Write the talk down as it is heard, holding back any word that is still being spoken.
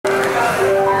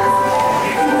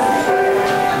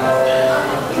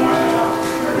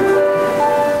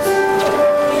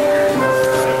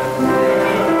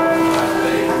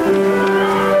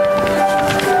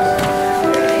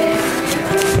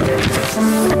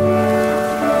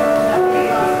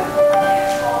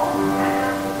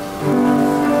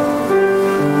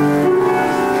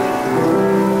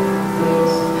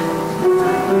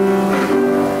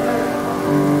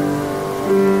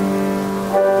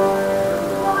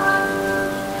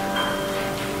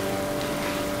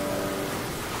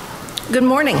Good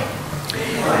morning.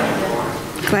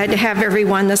 Glad to have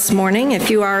everyone this morning. If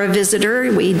you are a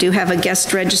visitor, we do have a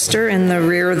guest register in the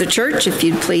rear of the church, if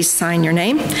you'd please sign your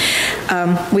name.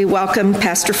 We welcome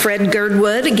Pastor Fred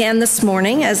Girdwood again this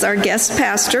morning as our guest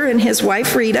pastor, and his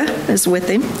wife Rita is with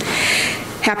him.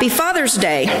 Happy Father's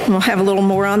Day. We'll have a little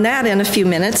more on that in a few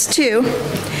minutes too.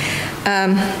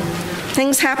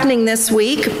 Things happening this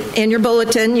week. In your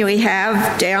bulletin, you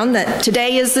have down that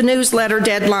today is the newsletter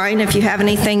deadline. If you have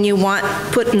anything you want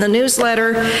put in the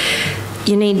newsletter,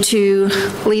 you need to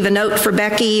leave a note for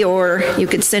Becky, or you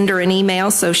could send her an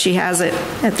email so she has it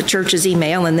at the church's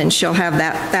email, and then she'll have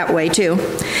that way too.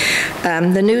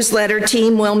 The newsletter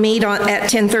team will meet at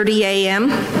 10:30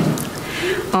 a.m.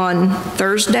 on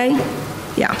Thursday.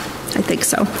 Yeah, I think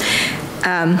so.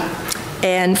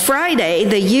 And Friday,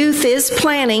 the youth is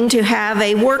planning to have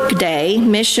a work day,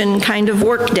 mission kind of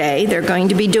work day. They're going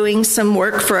to be doing some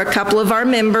work for a couple of our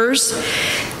members.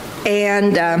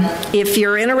 And if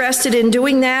you're interested in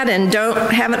doing that and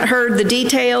haven't heard the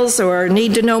details or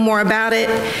need to know more about it,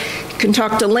 you can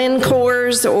talk to Lynn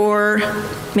Coors or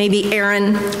maybe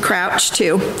Aaron Crouch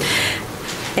too.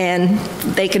 And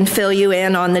they can fill you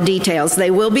in on the details.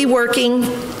 They will be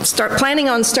planning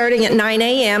on starting at 9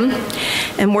 a.m.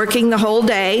 and working the whole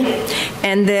day.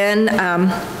 And then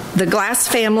the Glass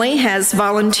family has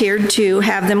volunteered to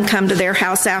have them come to their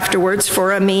house afterwards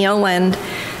for a meal and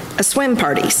a swim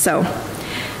party. So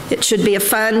it should be a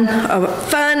fun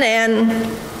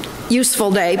and useful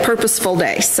day, purposeful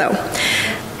day. So.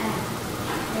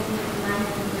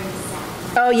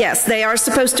 Oh yes, they are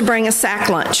supposed to bring a sack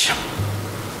lunch.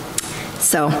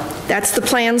 So that's the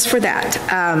plans for that.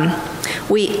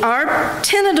 We are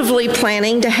tentatively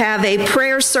planning to have a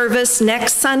prayer service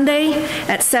next Sunday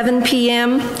at 7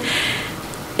 p.m.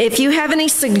 If you have any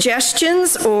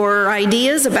suggestions or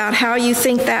ideas about how you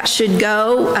think that should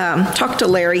go, talk to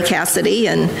Larry Cassidy,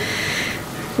 and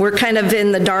we're kind of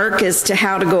in the dark as to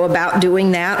how to go about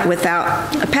doing that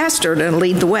without a pastor to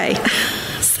lead the way.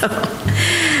 So,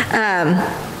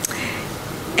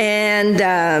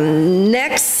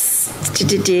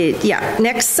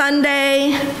 next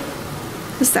Sunday,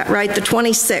 is that right, the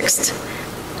 26th?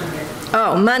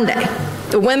 Oh, Monday.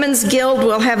 The Women's Guild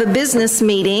will have a business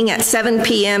meeting at 7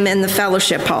 p.m. in the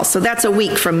fellowship hall, so that's a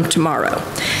week from tomorrow.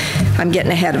 I'm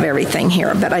getting ahead of everything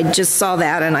here, but I just saw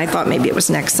that and I thought maybe it was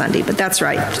next Sunday, but that's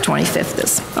right, the 25th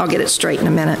is. I'll get it straight in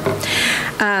a minute.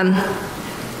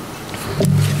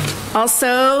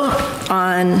 Also,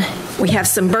 we have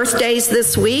some birthdays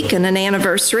this week and an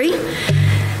anniversary.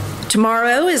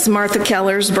 Tomorrow is Martha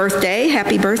Keller's birthday.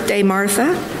 Happy birthday,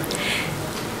 Martha.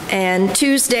 And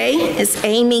Tuesday is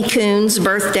Amy Coon's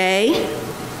birthday.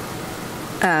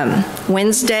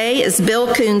 Wednesday is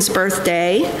Bill Coon's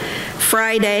birthday.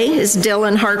 Friday is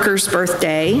Dylan Harker's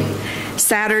birthday.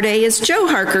 Saturday is Joe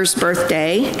Harker's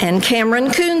birthday and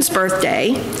Cameron Coon's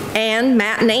birthday. And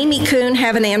Matt and Amy Coon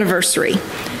have an anniversary.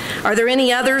 Are there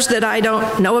any others that I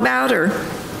don't know about? Or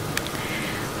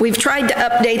we've tried to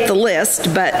update the list,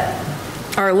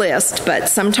 our list, but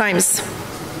sometimes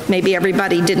maybe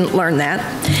everybody didn't learn that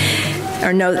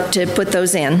or know to put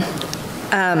those in.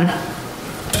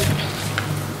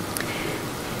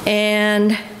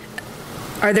 And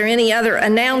are there any other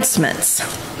announcements?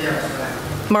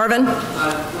 Yes. Marvin?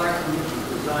 I'd like to meet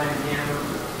Zion Hammer.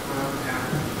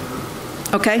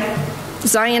 Okay.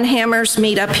 Zion Hammers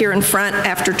meet up here in front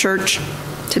after church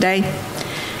today.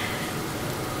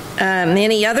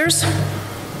 Any others?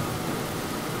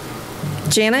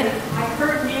 Janet? I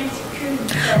heard Nancy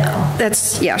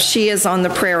Coon. She is on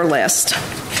the prayer list.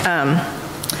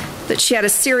 But she had a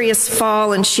serious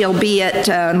fall and she'll be at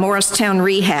Morristown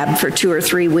Rehab for 2 or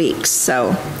 3 weeks.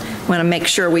 So I want to make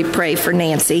sure we pray for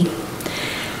Nancy.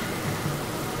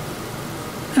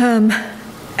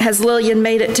 Has Lillian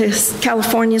made it to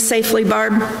California safely,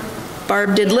 Barb?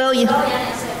 Barb, did Lillian?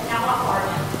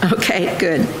 Okay,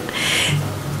 good.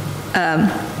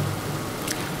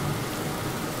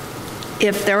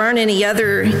 If there aren't any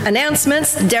other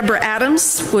announcements, Deborah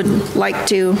Adams would like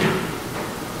to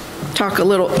talk a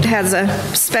little, has a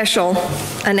special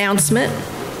announcement.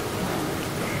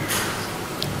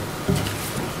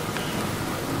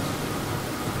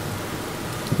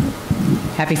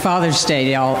 Happy Father's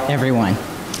Day to everyone.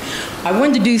 I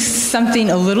wanted to do something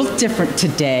a little different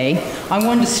today. I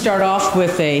wanted to start off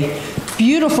with a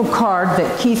beautiful card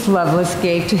that Keith Lovelace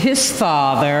gave to his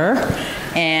father,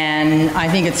 and I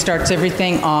think it starts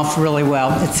everything off really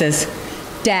well. It says,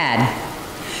 "Dad,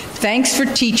 thanks for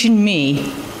teaching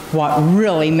me what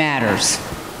really matters.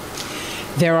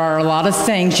 There are a lot of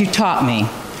things you taught me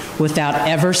without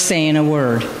ever saying a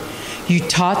word. You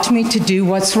taught me to do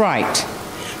what's right,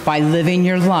 by living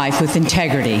your life with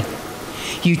integrity.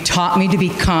 You taught me to be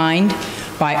kind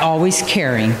by always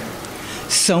caring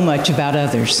so much about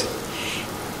others.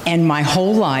 And my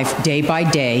whole life, day by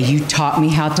day, you taught me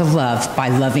how to love by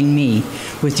loving me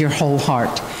with your whole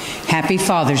heart. Happy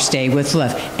Father's Day with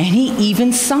love. And he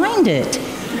even signed it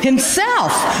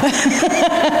himself.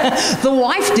 The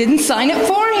wife didn't sign it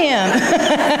for him,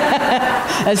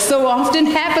 as so often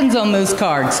happens on those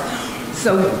cards.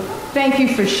 So thank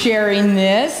you for sharing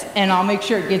this, and I'll make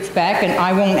sure it gets back, and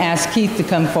I won't ask Keith to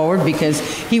come forward because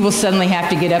he will suddenly have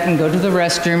to get up and go to the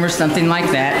restroom or something like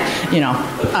that, you know.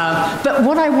 But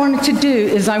what I wanted to do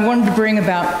is I wanted to bring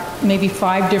about maybe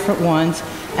 5 different ones,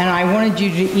 and I wanted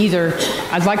you to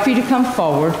I'd like for you to come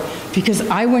forward because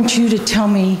I want you to tell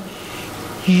me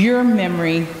your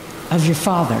memory of your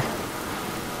father.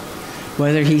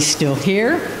 Whether he's still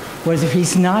here, whether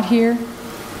he's not here,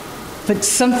 but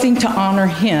something to honor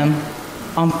him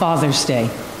on Father's Day.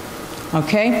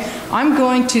 Okay? I'm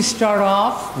going to start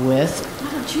off with...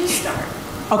 Why don't you start?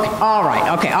 Okay, all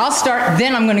right. Okay, I'll start,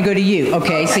 then I'm going to go to you.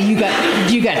 Okay, so you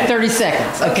got 30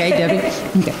 seconds. Okay, Debbie?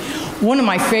 Okay. One of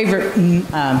my favorite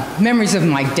memories of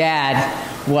my dad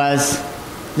was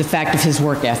the fact of his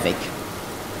work ethic.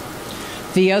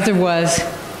 The other was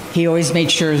he always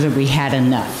made sure that we had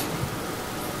enough.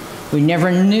 We never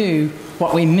knew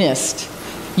what we missed.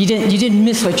 You didn't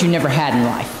miss what you never had in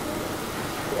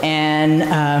life.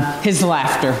 And his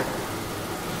laughter.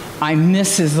 I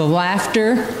miss his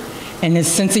laughter and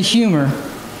his sense of humor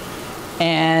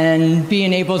and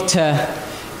being able to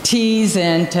tease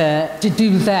and to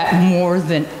do that more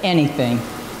than anything.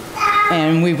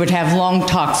 And we would have long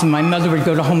talks, and my mother would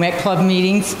go to home ec club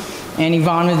meetings, and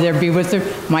Yvonne would there be with her.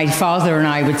 My father and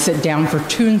I would sit down for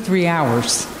 2 and 3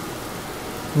 hours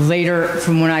later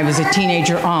from when I was a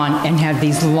teenager on and have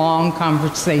these long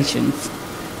conversations.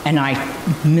 And I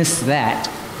miss that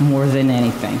more than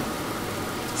anything.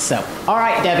 So, all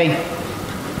right, Debbie.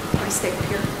 Can I stay up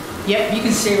here? Yep, you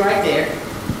can stay right there.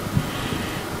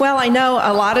 Well, I know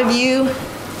a lot of you,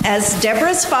 as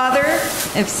Deborah's father,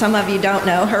 if some of you don't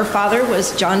know, her father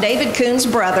was John David Kuhn's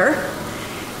brother,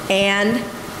 and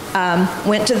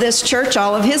went to this church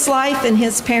all of his life, and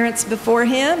his parents before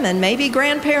him, and maybe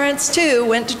grandparents too,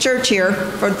 went to church here,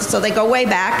 so they go way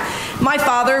back. My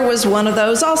father was one of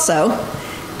those also.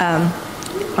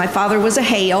 My father was a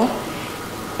Hale,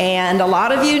 and a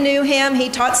lot of you knew him. He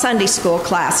taught Sunday school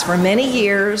class for many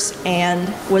years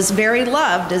and was very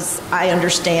loved, as I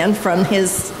understand, from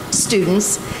his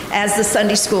students as the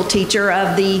Sunday school teacher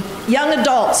of the young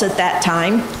adults at that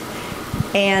time.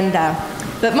 And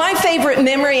but my favorite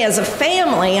memory as a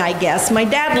family, I guess, my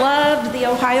dad loved the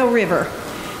Ohio River.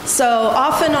 So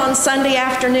often on Sunday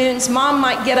afternoons, Mom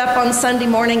might get up on Sunday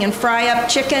morning and fry up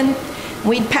chicken.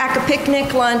 We'd pack a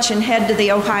picnic lunch and head to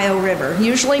the Ohio River,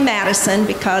 usually Madison,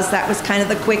 because that was kind of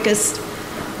the quickest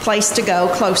place to go,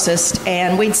 closest.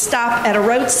 And we'd stop at a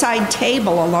roadside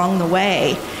table along the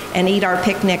way and eat our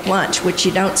picnic lunch, which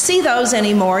you don't see those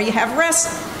anymore. You have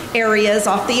rest areas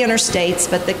off the interstates,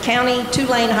 but the county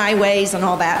 2-lane highways and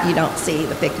all that, you don't see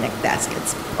the picnic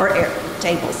baskets or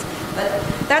tables. But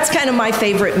that's kind of my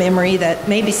favorite memory that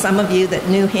maybe some of you that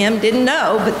knew him didn't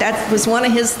know, but that was one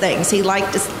of his things. He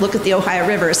liked to look at the Ohio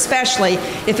River, especially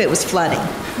if it was flooding.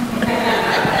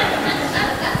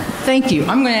 Thank you.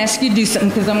 I'm going to ask you to do something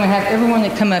because I'm going to have everyone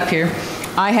that come up here.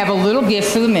 I have a little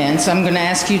gift for the men, so I'm going to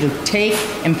ask you to take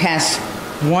and pass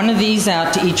one of these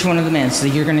out to each one of the men. So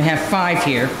you're going to have 5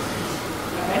 here.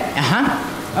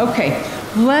 Okay.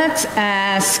 Let's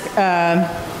ask,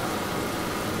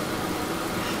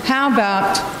 how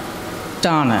about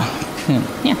Donna?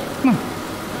 Yeah, come on.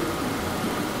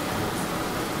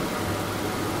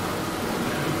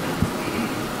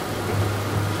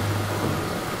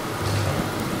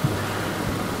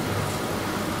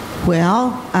 Well,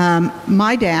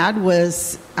 my dad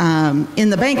was in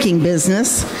the banking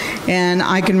business, and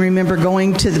I can remember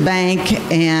going to the bank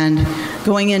and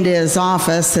going into his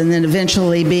office and then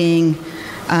eventually being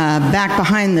back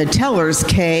behind the teller's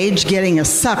cage getting a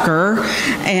sucker,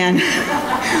 and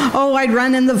I'd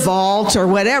run in the vault or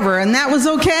whatever, and that was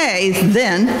okay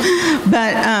then.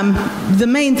 But the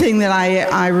main thing that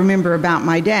I remember about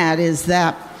my dad is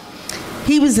that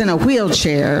he was in a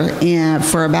wheelchair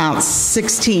for about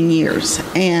 16 years,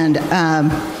 and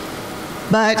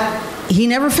but he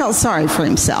never felt sorry for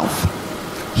himself.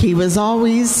 He was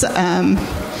always,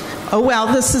 oh,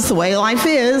 well, this is the way life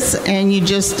is, and you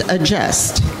just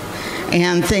adjust.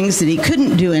 And things that he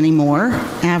couldn't do anymore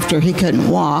after he couldn't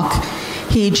walk,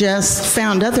 he just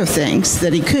found other things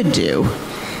that he could do.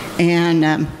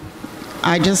 And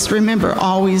I just remember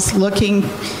always looking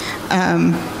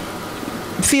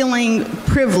feeling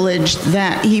privileged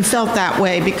that he felt that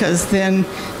way, because then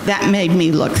that made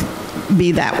me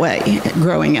be that way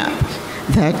growing up.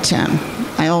 That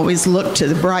I always looked to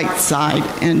the bright side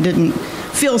and didn't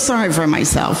feel sorry for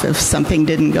myself if something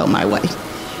didn't go my way.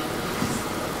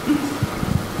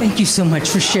 Thank you so much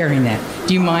for sharing that.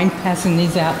 Do you mind passing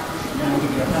these out?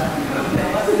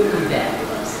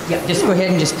 Yeah, just go ahead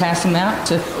and just pass them out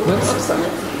to, whoops.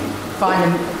 Find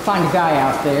a guy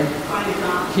out there.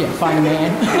 Yeah, find a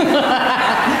man.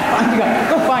 Find a guy.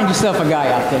 Go find yourself a guy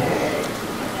out there.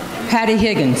 Patty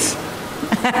Higgins.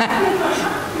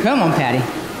 Come on, Patty.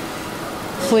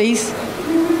 Please.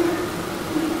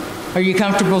 Are you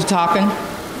comfortable talking?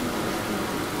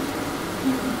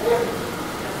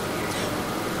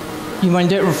 You want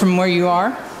to do it from where you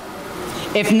are?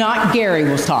 If not, Gary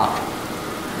will talk.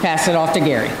 Pass it off to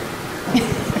Gary.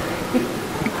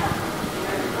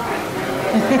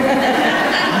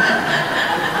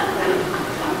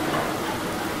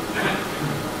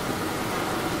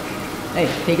 Hey,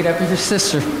 take it up with your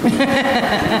sister.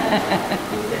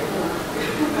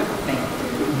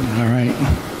 All right.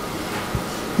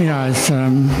 Yeah, as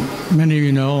many of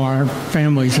you know, our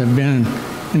families have been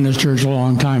in this church a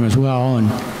long time as well,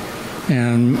 and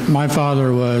my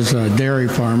father was a dairy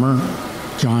farmer,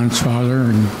 John's father,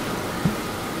 and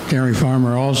dairy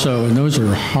farmer also, and those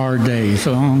are hard days,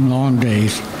 long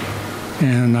days.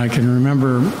 And I can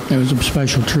remember it was a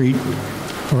special treat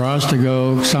for us to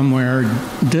go somewhere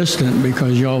distant,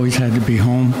 because you always had to be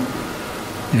home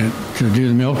to do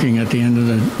the milking at the end of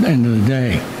the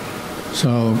day.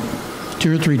 So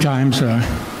 2 or 3 times a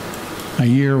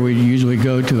year we'd usually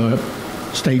go to a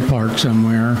state park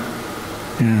somewhere,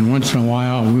 and once in a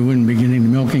while we wouldn't be getting the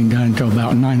milking done until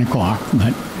about 9 o'clock.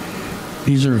 But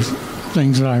these are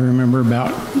things that I remember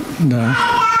about the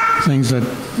things that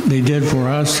they did for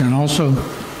us, and also,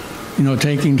 you know,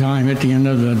 taking time at the end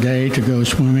of the day to go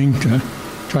swimming, to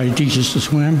try to teach us to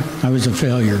swim. I was a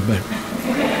failure, but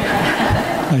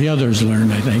the others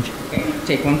learned, I think. Okay,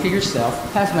 take one for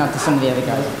yourself. Pass them out to some of the other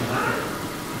guys.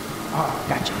 Oh,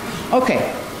 gotcha.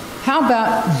 Okay, how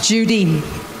about Judy?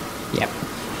 Yep.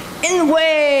 In the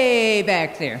way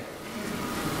back there.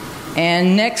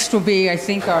 And next will be, I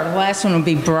think our last one will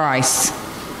be Bryce.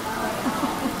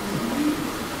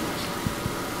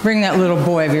 Bring that little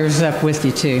boy of yours up with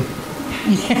you, too.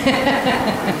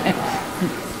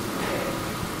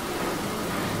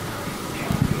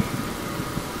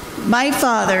 My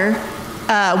father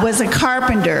was a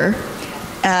carpenter.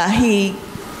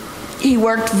 He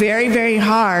worked very, very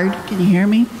hard. Can you hear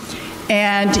me?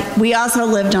 And we also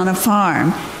lived on a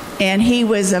farm. And he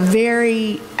was a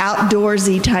very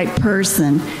outdoorsy type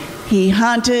person. He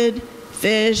hunted,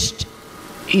 fished,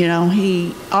 you know,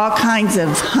 all kinds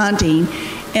of hunting.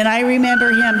 And I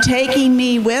remember him taking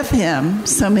me with him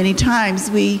so many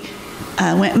times. We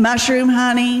went mushroom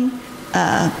hunting,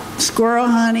 squirrel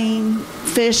hunting,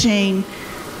 fishing.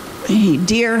 He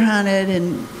deer hunted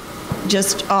and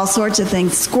just all sorts of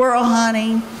things. Squirrel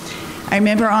hunting. I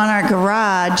remember on our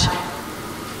garage,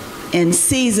 in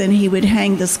season, he would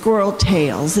hang the squirrel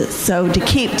tails, so to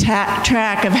keep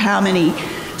track of how many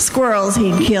squirrels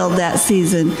he'd killed that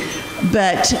season.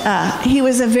 But he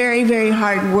was a very, very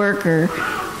hard worker.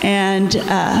 And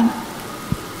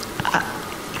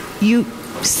you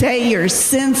say your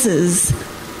senses.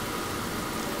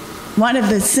 One of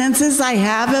the senses I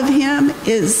have of him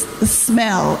is the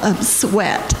smell of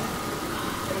sweat.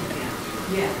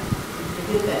 Yeah,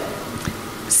 I did that.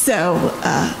 So,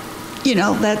 you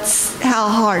know, that's how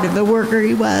hard of a worker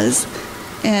he was.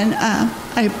 And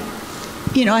I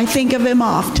think of him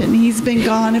often. He's been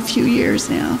gone a few years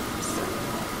now.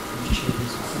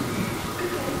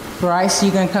 Bryce,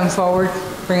 you going to come forward?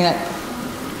 Bring that.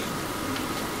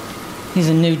 He's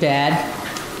a new dad.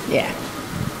 Yeah.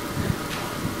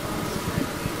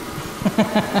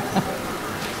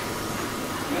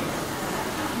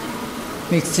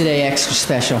 Makes today extra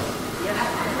special.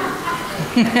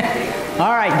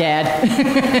 All right, Dad.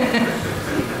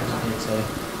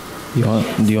 You want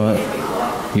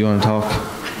to talk?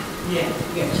 Yeah,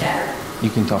 you got chatter. You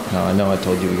can talk now. I know I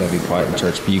told you we gotta be quiet in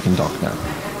church, but you can talk now.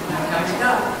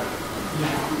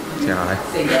 Say hi.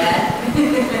 Say Dad.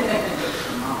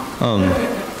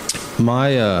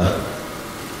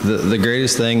 The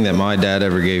greatest thing that my dad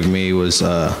ever gave me was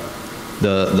the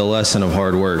lesson of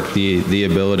hard work, the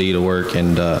ability to work,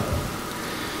 and that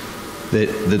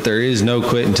there is no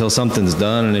quit until something's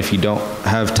done. And if you don't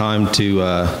have time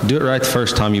to do it right the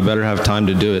first time, you better have time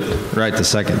to do it right the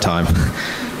second time.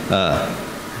 I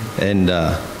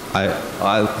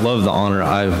love the honor.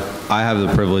 I have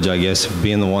the privilege, I guess, of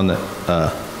being the one that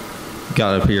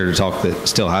got up here to talk, that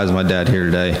still has my dad here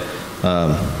today.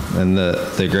 and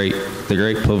the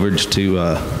great privilege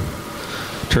to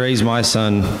raise my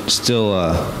son,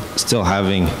 still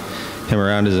having him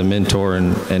around as a mentor,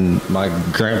 and my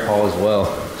grandpa as well,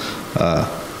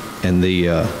 and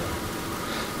the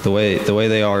way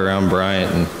they are around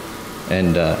Bryant,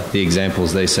 and the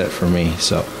examples they set for me.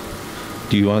 So,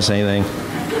 do you want to say anything?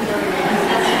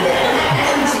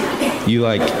 You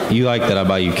like that I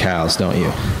buy you cows, don't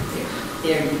you?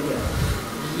 There you go.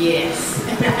 Yes.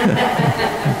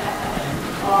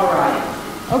 All right.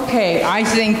 Okay, I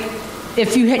think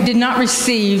if you did not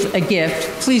receive a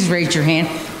gift, please raise your hand.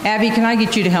 Abby, can I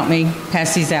get you to help me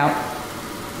pass these out?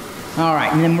 All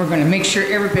right, and then we're going to make sure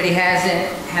everybody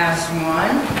has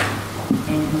one.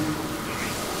 And I'm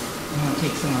going to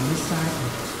take some on this side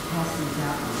and pass these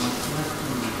out on what's left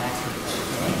in the back of it.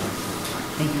 Okay?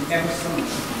 Thank you ever so much.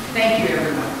 Thank you,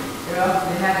 everyone. They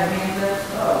have their hands up.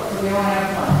 Oh, we all have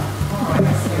one. All right,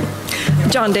 that's there.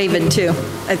 John David, too.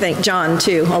 I think John,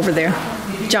 too, over there.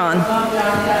 John.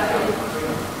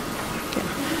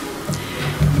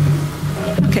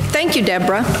 Okay, thank you,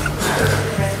 Deborah.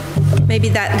 Maybe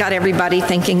that got everybody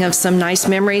thinking of some nice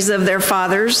memories of their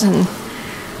fathers, and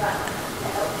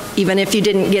even if you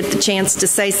didn't get the chance to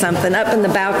say something. Up in the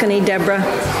balcony, Deborah.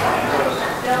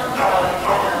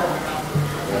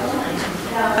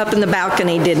 Up in the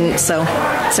balcony didn't, so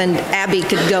Abby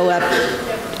could go up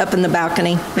in the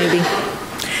balcony, maybe.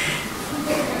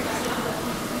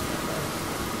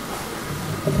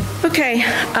 Okay.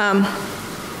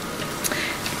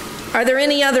 Are there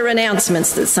any other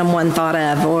announcements that someone thought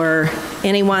of, or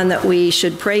anyone that we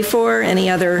should pray for? Any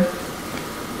other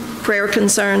prayer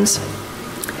concerns?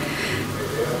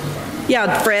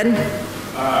 Yeah, Fred?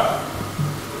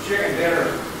 Chicken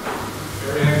dinner,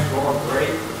 everything's going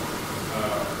great.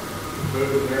 Food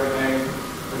and everything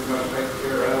pretty much taken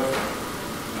care of.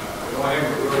 The only thing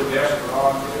we're really desperate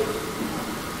on is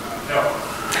help.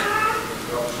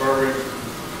 Help service,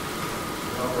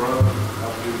 help run,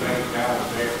 help do things down the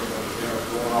state from the dinner's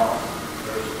going on.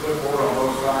 There's a clipboard on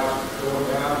both sides going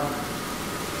down.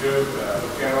 Should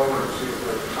look that over and see if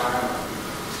there's a time,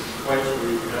 place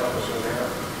where you can help us in there.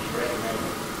 Just recommend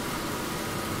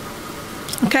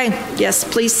it. Okay, yes,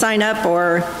 please sign up,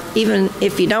 or even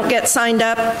if you don't get signed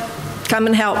up, come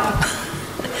and help.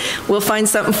 We'll find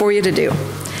something for you to do.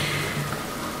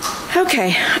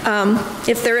 Okay,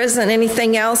 if there isn't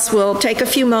anything else, we'll take a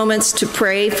few moments to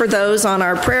pray for those on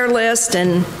our prayer list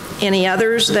and any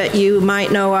others that you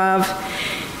might know of.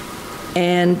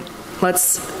 And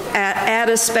let's add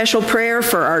a special prayer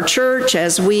for our church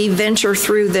as we venture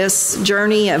through this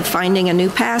journey of finding a new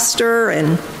pastor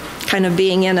and kind of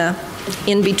being in a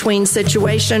in-between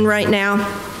situation right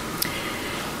now.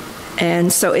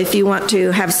 And so if you want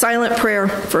to have silent prayer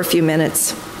for a few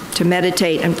minutes to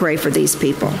meditate and pray for these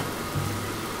people.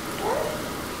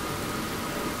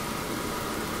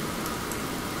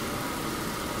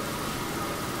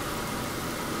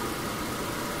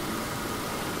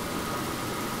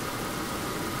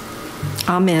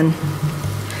 Amen.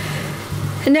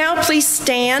 And now please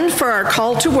stand for our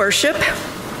call to worship.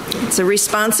 It's a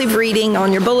responsive reading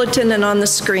on your bulletin and on the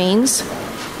screens.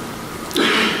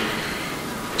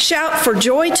 Shout for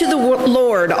joy to the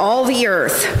Lord, all the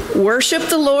earth. Worship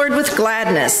the Lord with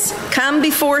gladness. Come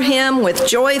before him with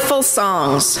joyful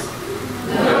songs.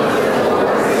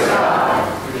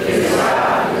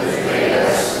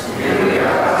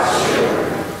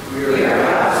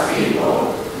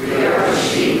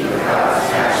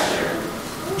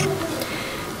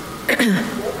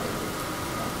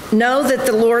 Know that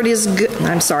the Lord is good.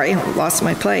 I'm sorry, I lost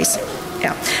my place.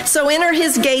 Yeah. So enter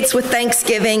his gates with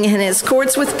thanksgiving and his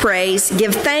courts with praise.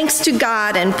 Give thanks to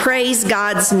God and praise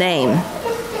God's name.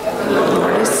 The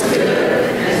Lord is good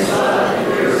and his love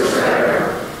endures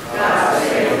forever. God's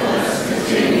faithfulness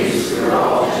continues through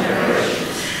all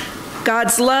generations.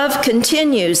 God's love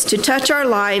continues to touch our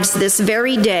lives this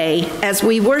very day as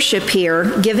we worship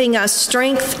here, giving us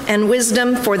strength and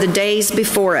wisdom for the days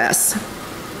before us.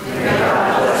 May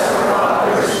God bless our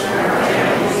fathers and our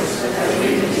families as we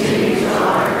continue to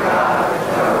honor God with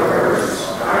our words,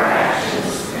 our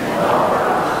actions, and all our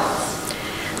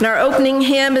lives. And our opening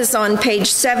hymn is on page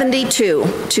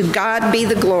 72, To God Be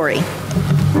the Glory.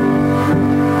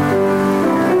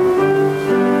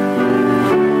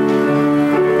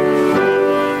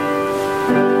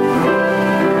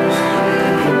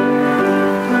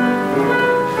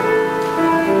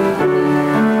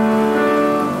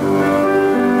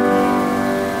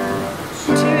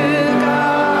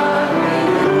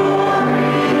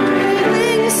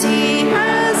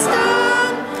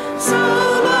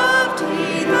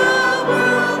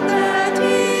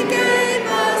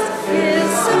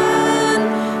 Son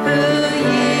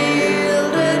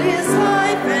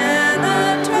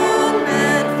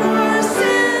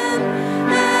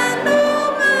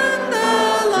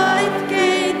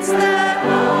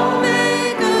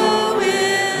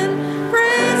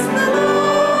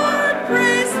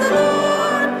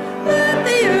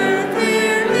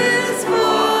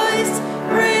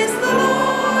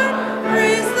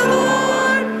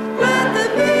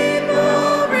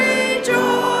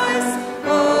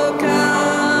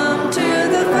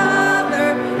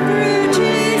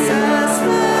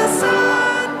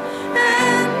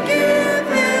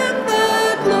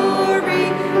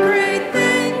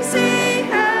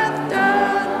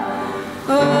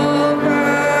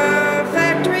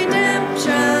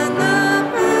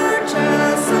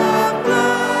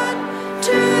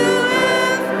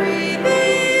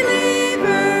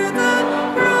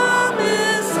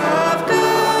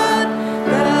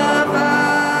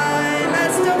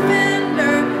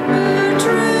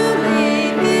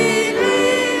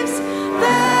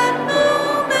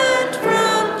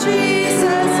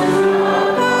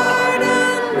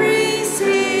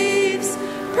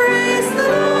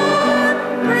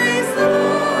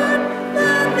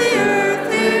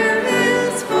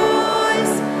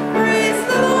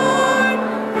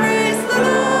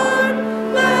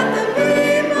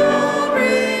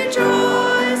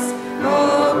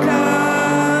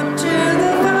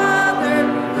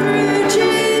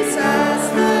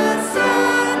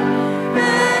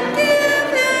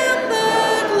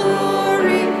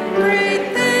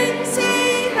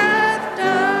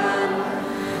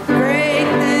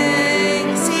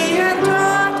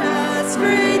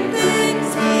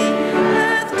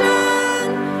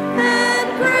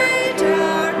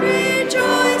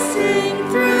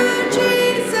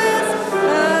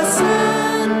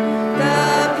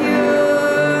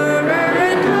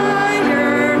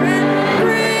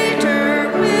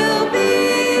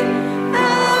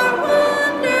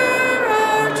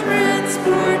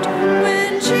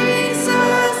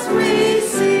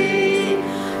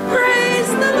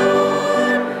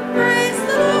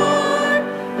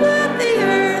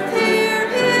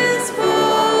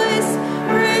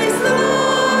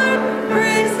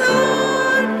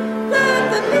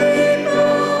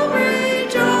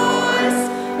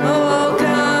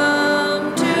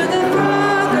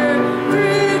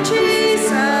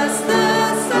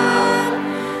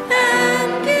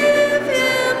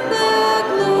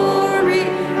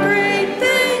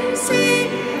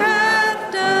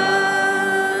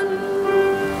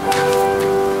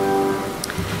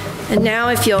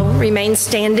if you'll remain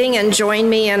standing and join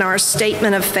me in our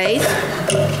statement of faith.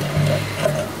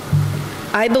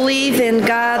 I believe in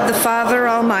God the Father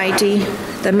Almighty,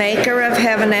 the maker of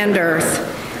heaven and earth,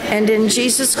 and in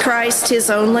Jesus Christ, his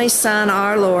only Son,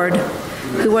 our Lord,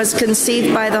 who was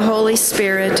conceived by the Holy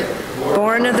Spirit,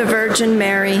 born of the Virgin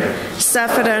Mary,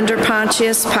 suffered under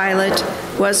Pontius Pilate,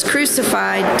 was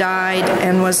crucified, died,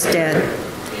 and was dead.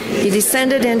 He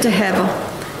descended into heaven.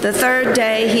 The third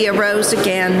day he arose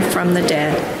again from the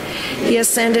dead. He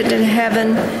ascended into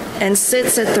heaven and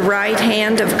sits at the right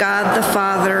hand of God the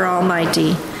Father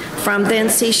Almighty. From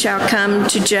thence he shall come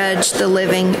to judge the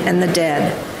living and the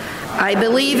dead. I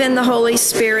believe in the Holy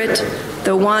Spirit,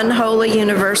 the one holy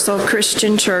universal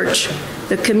Christian church,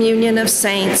 the communion of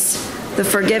saints, the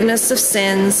forgiveness of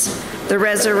sins, the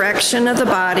resurrection of the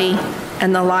body,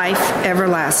 and the life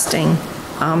everlasting.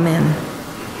 Amen.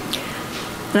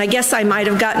 And I guess I might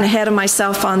have gotten ahead of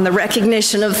myself on the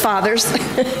recognition of fathers.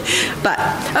 But,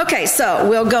 okay, so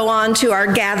we'll go on to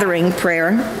our gathering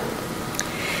prayer.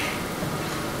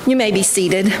 You may be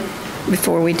seated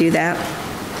before we do that.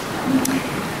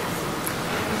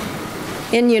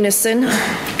 In unison,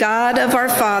 God of our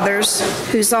fathers,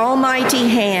 whose almighty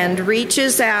hand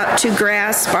reaches out to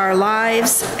grasp our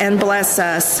lives and bless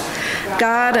us,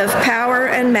 God of power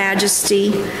and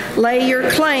majesty, lay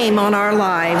your claim on our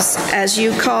lives as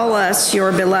you call us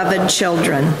your beloved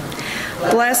children.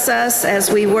 Bless us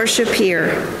as we worship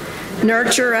here.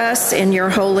 Nurture us in your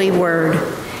holy word.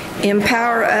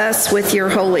 Empower us with your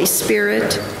Holy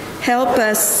Spirit. Help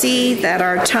us see that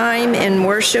our time in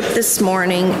worship this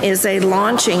morning is a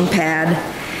launching pad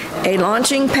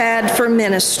for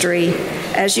ministry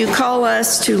as you call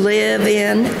us to live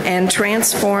in and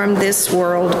transform this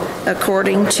world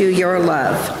according to your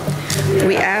love.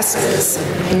 We ask this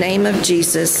in the name of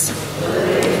Jesus.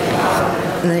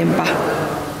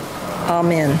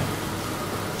 Amen.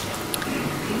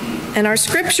 And our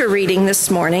scripture reading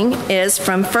this morning is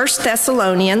from 1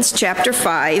 Thessalonians chapter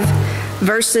 5,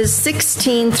 verses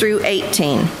 16 through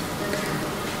 18.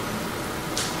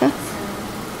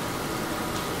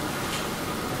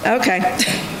 Okay.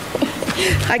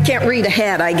 I can't read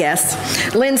ahead, I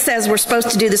guess. Lynn says we're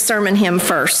supposed to do the sermon hymn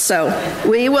first, so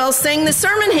we will sing the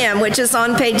sermon hymn, which is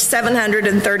on page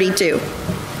 732.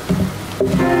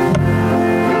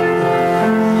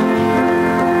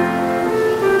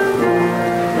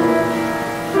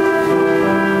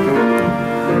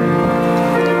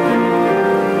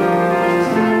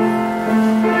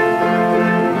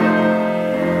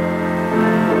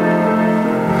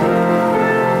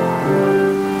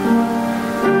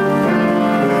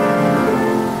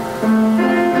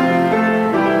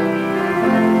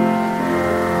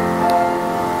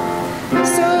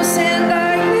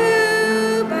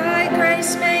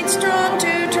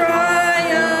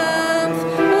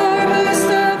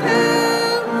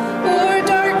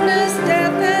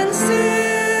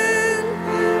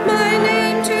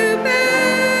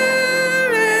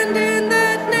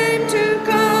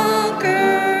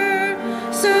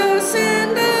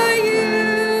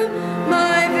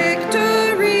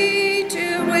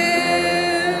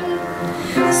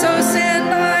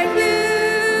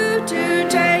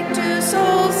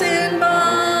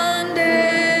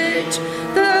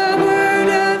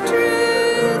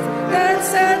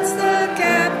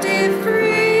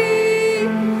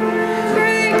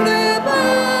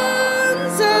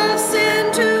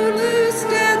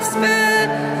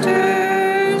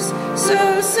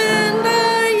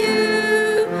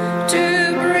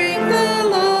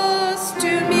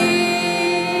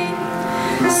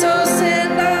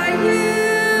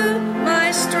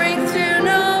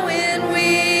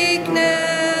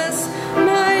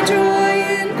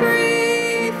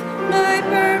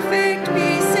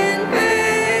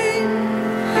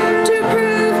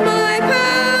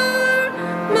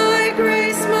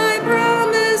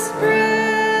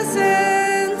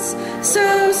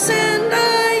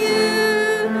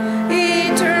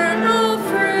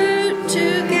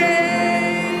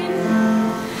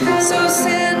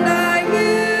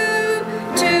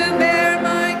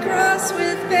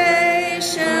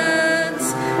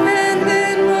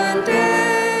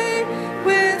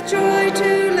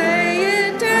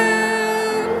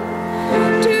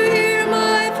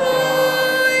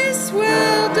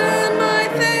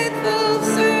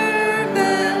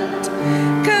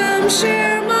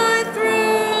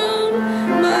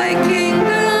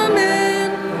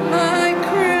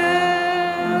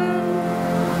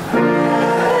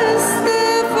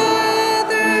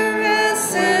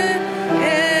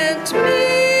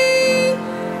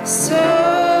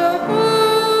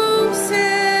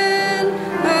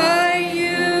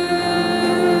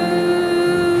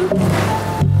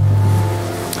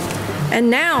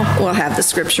 we'll have the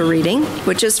scripture reading,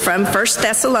 which is from 1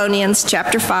 Thessalonians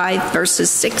chapter 5, verses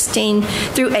 16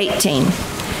 through 18.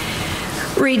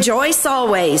 Rejoice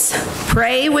always,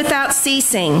 pray without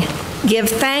ceasing, give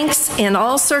thanks in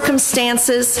all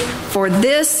circumstances, for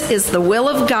this is the will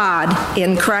of God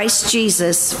in Christ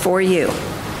Jesus for you.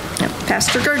 Now,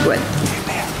 Pastor Girdwood.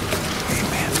 Amen.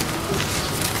 Amen.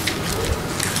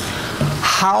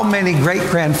 How many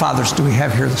great-grandfathers do we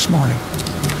have here this morning?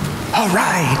 All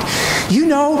right. You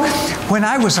know, when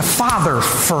I was a father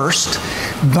first,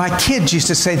 my kids used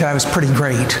to say that I was pretty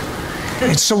great.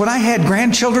 And so when I had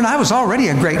grandchildren, I was already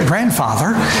a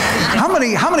great-grandfather. How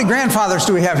many grandfathers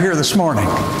do we have here this morning?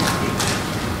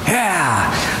 Yeah.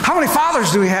 How many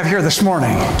fathers do we have here this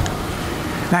morning?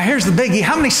 Now here's the biggie.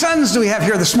 How many sons do we have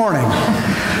here this morning?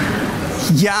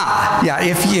 Yeah.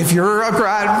 If you're a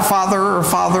grandfather or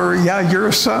father, yeah, you're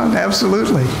a son.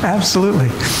 Absolutely. Absolutely.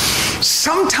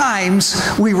 Sometimes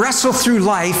we wrestle through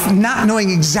life not knowing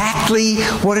exactly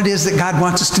what it is that God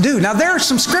wants us to do. Now, there are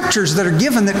some scriptures that are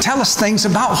given that tell us things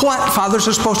about what fathers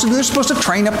are supposed to do. They're supposed to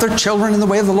train up their children in the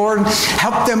way of the Lord and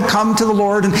help them come to the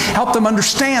Lord and help them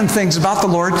understand things about the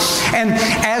Lord. And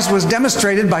as was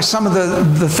demonstrated by some of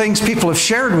the things people have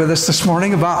shared with us this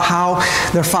morning about how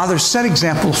their fathers set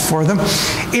examples for them,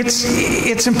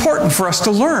 it's important for us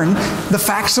to learn the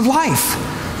facts of life,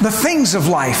 the things of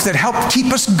life that help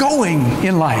keep us going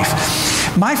in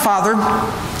life. My father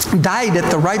died at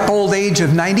the ripe old age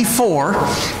of 94,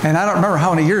 and I don't remember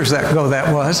how many years ago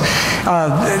that was.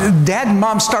 Dad and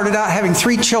Mom started out having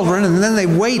 3 children, and then they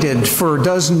waited for a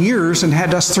dozen years and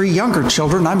had us 3 younger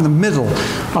children. I'm the middle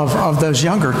of those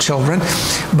younger children.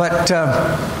 But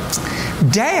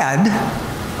Dad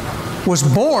was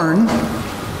born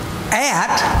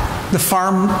at the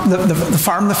farm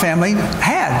the family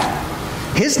had.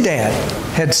 His dad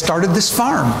had started this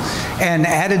farm and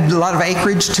added a lot of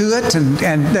acreage to it,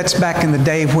 and that's back in the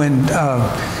day when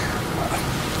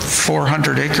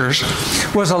 400 acres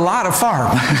was a lot of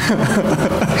farm.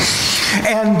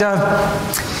 And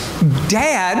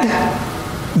Dad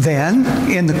then,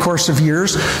 in the course of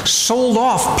years, sold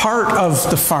off part of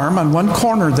the farm on one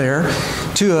corner there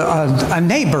to a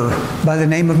neighbor by the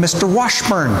name of Mr.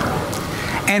 Washburn.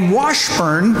 And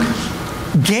Washburn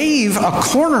gave a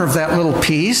corner of that little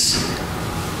piece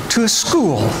to a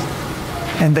school.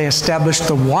 And they established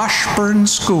the Washburn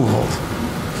School,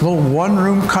 a little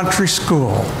one-room country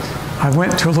school. I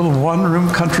went to a little one-room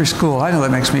country school. I know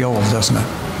that makes me old, doesn't it?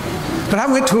 But I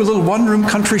went to a little one-room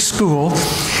country school,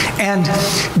 and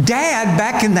Dad,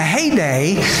 back in the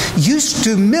heyday, used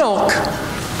to milk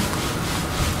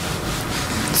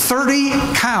 30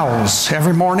 cows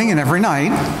every morning and every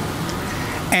night.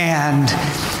 And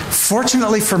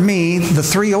fortunately for me, the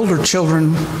 3 older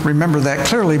children remember that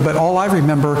clearly, but all I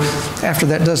remember after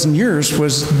that dozen years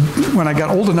was when I got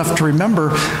old enough to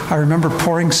remember, I remember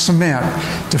pouring cement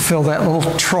to fill that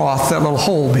little trough, that little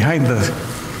hole behind the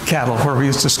cattle where we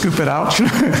used to scoop it out.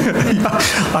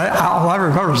 All I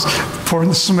remember is pouring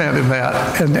the cement in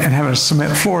that and having a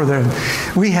cement floor there.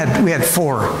 We had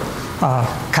 4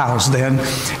 cows then,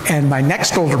 and my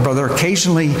next older brother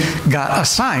occasionally got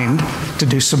assigned to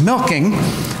do some milking.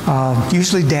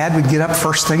 Usually Dad would get up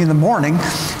first thing in the morning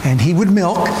and he would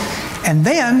milk, and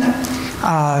then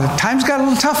times got a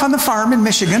little tough on the farm in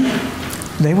Michigan.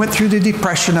 They went through the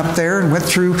Depression up there and went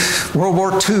through World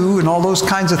War II and all those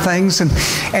kinds of things,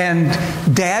 and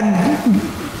Dad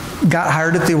got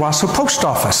hired at the Owasso Post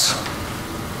Office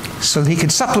so that he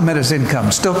could supplement his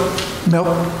income. Still milk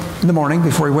in the morning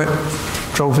before he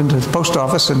drove into the post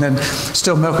office, and then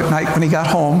still milk at night when he got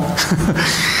home.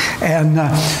 And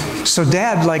so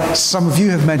Dad, like some of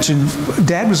you have mentioned,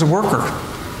 Dad was a worker.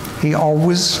 He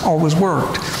always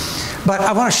worked. But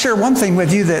I want to share one thing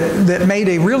with you that made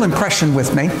a real impression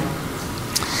with me.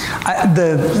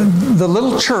 The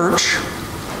little church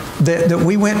that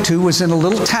we went to was in a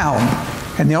little town.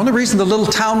 And the only reason the little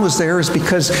town was there is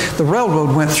because the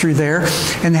railroad went through there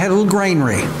and they had a little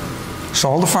granary. So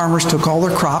all the farmers took all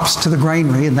their crops to the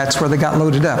granary, and that's where they got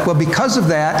loaded up. Well, because of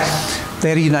that, they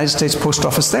had a United States Post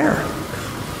Office there.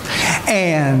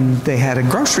 And they had a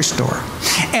grocery store.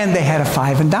 And they had a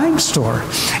 5 and dime store.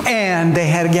 And they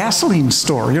had a gasoline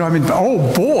store.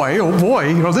 Oh boy,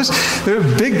 this is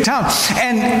a big town.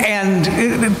 And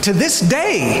to this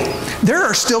day, there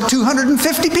are still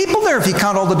 250 people there if you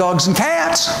count all the dogs and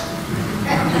cats.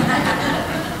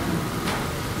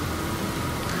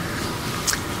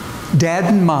 Dad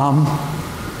and Mom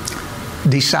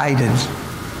decided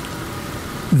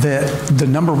that the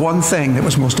number one thing that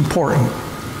was most important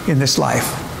in this life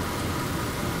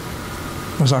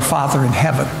was our Father in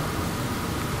heaven.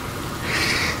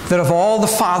 That of all the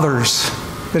fathers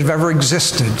that have ever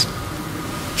existed.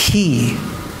 He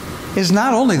is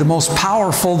not only the most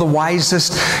powerful, the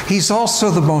wisest, He's also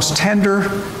the most tender,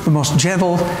 the most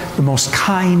gentle, the most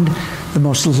kind, the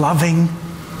most loving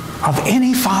of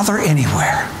any father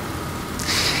anywhere.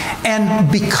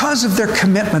 And because of their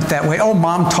commitment that way,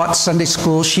 Mom taught Sunday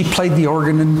school, she played the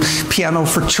organ and piano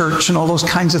for church and all those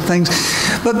kinds of things.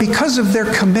 But because of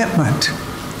their commitment,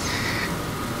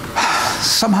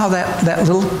 somehow that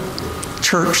little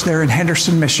church there in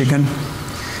Henderson, Michigan,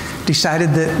 decided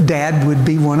that Dad would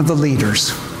be one of the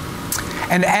leaders.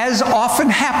 And as often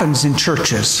happens in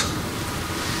churches,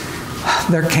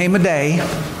 there came a day,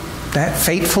 that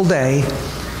fateful day,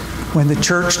 when the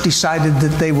church decided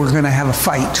that they were going to have a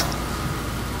fight.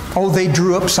 They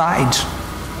drew up sides.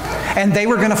 And they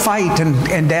were going to fight.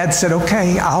 And Dad said,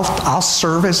 okay, I'll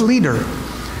serve as leader.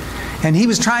 And he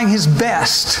was trying his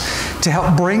best to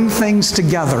help bring things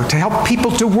together, to help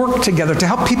people to work together, to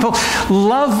help people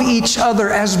love each other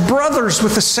as brothers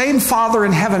with the same Father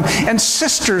in heaven and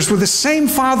sisters with the same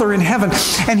Father in heaven.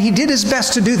 And he did his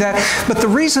best to do that. But the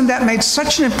reason that made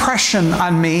such an impression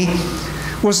on me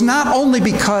was not only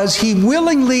because he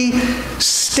willingly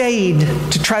stayed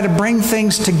to try to bring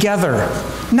things together,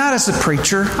 not as a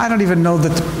preacher. I don't even know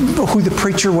who the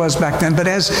preacher was back then, but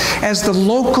as the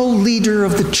local leader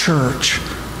of the church.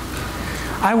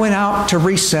 I went out to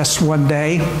recess one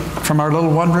day from our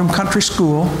little one-room country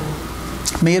school,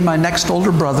 me and my next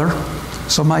older brother.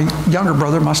 So my younger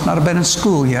brother must not have been in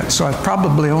school yet, so I was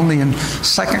probably only in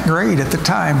second grade at the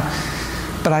time.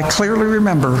 But I clearly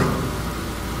remember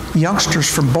youngsters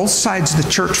from both sides of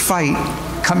the church fight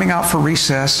coming out for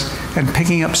recess and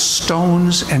picking up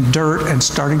stones and dirt and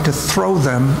starting to throw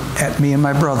them at me and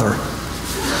my brother.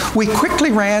 We quickly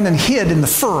ran and hid in the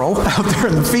furrow out there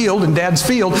in the field, in Dad's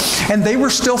field, and they were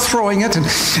still throwing it,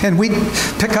 and we'd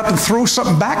pick up and throw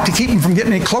something back to keep them from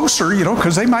getting any closer,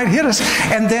 because they might hit us.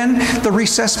 And then the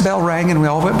recess bell rang, and we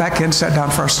all went back in, sat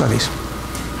down for our studies.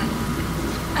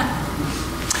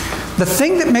 The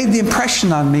thing that made the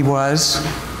impression on me was,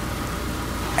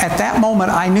 at that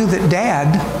moment, I knew that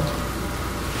Dad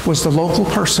was the local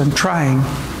person trying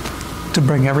to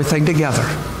bring everything together,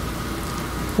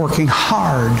 working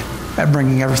hard at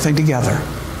bringing everything together.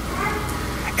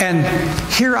 And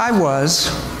here I was,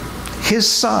 his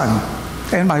son,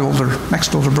 and my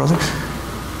next older brother,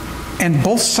 and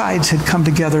both sides had come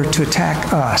together to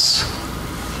attack us.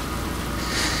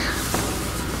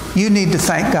 You need to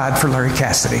thank God for Larry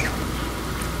Cassidy,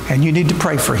 and you need to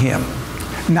pray for him.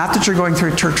 Not that you're going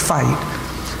through a church fight,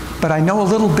 but I know a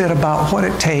little bit about what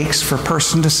it takes for a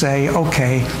person to say,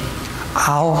 okay,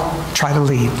 I'll try to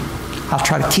lead. I'll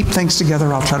try to keep things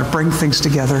together. I'll try to bring things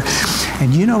together.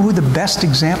 And you know who the best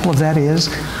example of that is?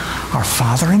 Our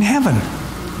Father in heaven.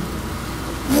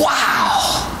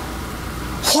 Wow!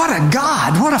 What a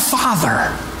God! What a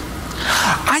Father!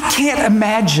 I can't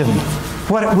imagine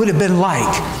what it would have been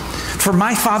like for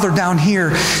my father down here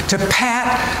to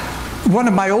pat one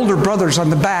of my older brothers on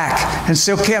the back and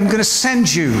say, okay, I'm going to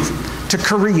send you to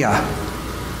Korea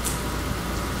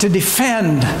to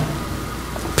defend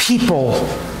people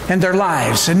and their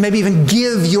lives and maybe even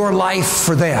give your life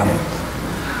for them.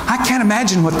 I can't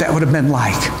imagine what that would have been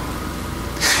like.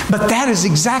 But that is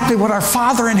exactly what our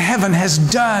Father in heaven has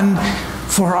done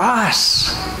for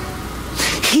us.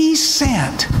 He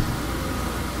sent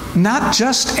not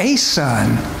just a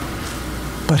Son,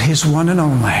 but His one and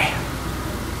only,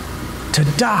 to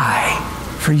die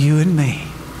for you and me.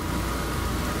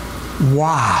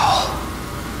 Wow.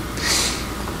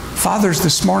 Fathers,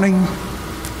 this morning,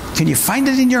 can you find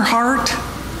it in your heart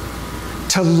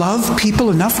to love people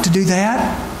enough to do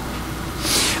that?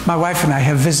 My wife and I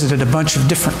have visited a bunch of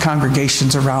different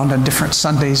congregations around on different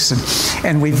Sundays,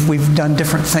 and we've done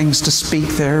different things to speak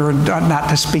there, or not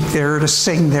to speak there, or to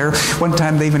sing there. One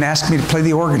time they even asked me to play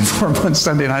the organ for them one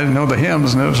Sunday, and I didn't know the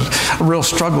hymns, and it was a real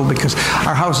struggle because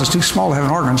our house is too small to have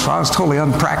an organ, so I was totally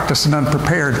unpracticed and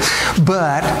unprepared.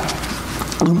 But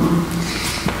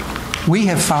we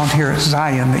have found here at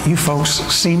Zion that you folks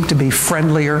seem to be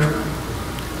friendlier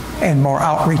and more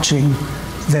outreaching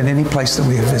than any place that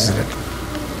we have visited.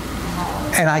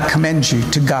 And I commend you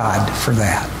to God for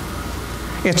that.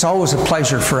 It's always a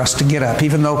pleasure for us to get up,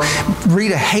 even though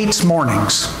Rita hates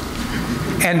mornings.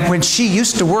 And when she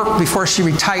used to work before she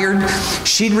retired,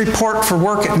 she'd report for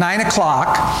work at 9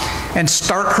 o'clock and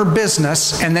start her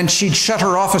business, and then she'd shut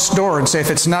her office door and say, if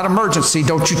it's not emergency,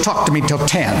 don't you talk to me till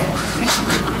 10.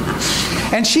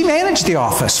 And she managed the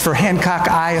office for Hancock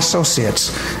Eye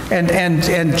Associates.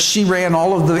 And she ran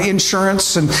all of the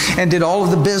insurance and did all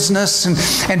of the business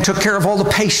and took care of all the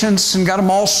patients and got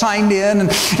them all signed in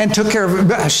and took care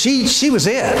of it. She was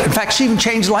it. In fact, she even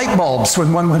changed light bulbs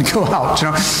when one would go out,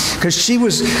 because she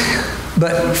was,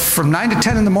 but from 9 to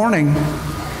 10 in the morning,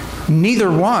 neither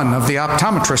one of the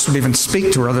optometrists would even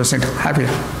speak to her other than saying, happy,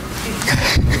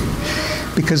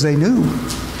 because they knew.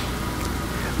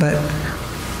 But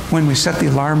when we set the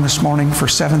alarm this morning for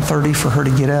 7:30 for her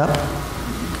to get up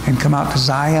and come out to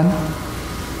Zion,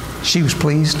 she was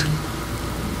pleased.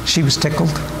 She was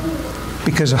tickled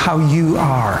because of how you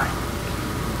are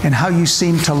and how you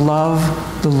seem to love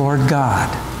the Lord God.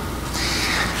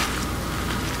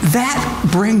 That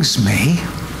brings me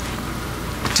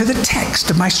to the text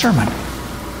of my sermon.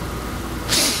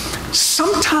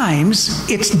 Sometimes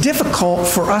it's difficult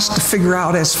for us to figure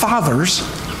out as fathers,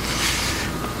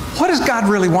 what does God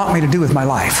really want me to do with my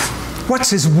life? What's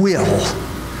His will?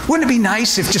 Wouldn't it be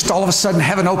nice if just all of a sudden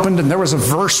heaven opened and there was a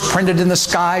verse printed in the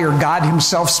sky, or God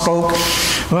Himself spoke?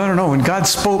 Well, I don't know. When God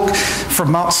spoke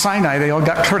from Mount Sinai, they all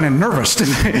got kind of nervous,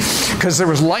 didn't they? Because there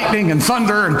was lightning and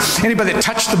thunder, and anybody that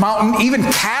touched the mountain, even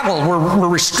cattle were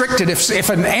restricted. If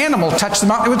an animal touched the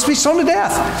mountain, it would be stoned to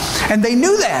death. And they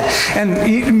knew that.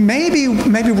 And maybe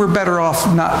we're better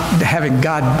off not having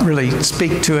God really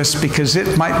speak to us, because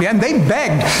it might be. And they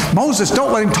begged Moses,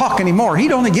 don't let him talk anymore.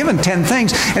 He'd only given 10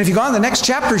 things. And if you go on the next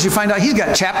chapter, you find out he's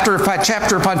got chapter upon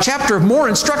chapter upon chapter of more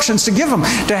instructions to give them,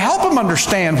 to help them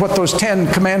understand what those 10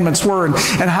 commandments were and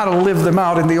how to live them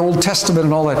out in the Old Testament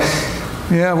and all that.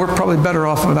 Yeah, we're probably better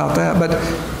off without that. But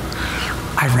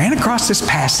I ran across this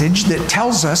passage that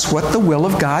tells us what the will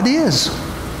of God is.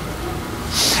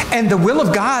 And the will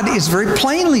of God is very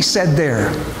plainly said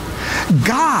there.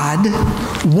 God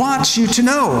wants you to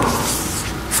know.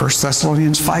 1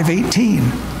 Thessalonians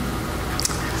 5:18.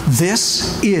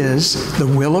 This is the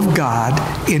will of God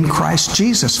in Christ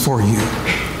Jesus for you.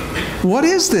 What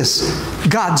is this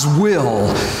God's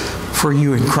will for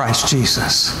you in Christ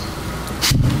Jesus?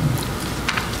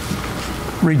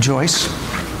 Rejoice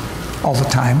all the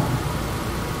time.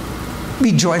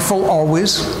 Be joyful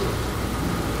always.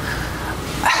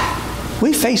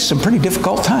 We face some pretty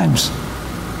difficult times.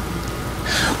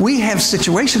 We have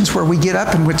situations where we get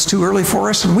up and it's too early for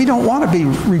us and we don't want to be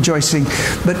rejoicing.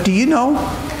 But do you know,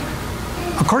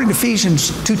 according to Ephesians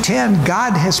 2:10,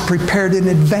 God has prepared in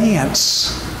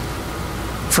advance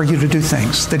for you to do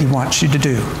things that He wants you to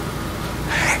do.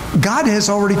 God has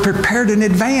already prepared in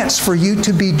advance for you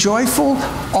to be joyful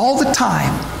all the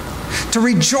time, to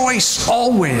rejoice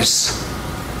always.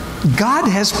 God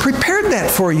has prepared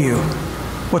that for you.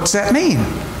 What's that mean?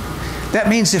 That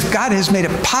means if God has made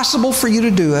it possible for you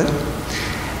to do it,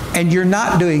 and you're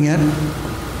not doing it,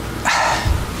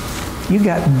 you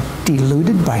got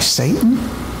deluded by Satan?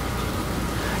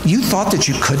 You thought that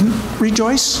you couldn't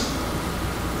rejoice?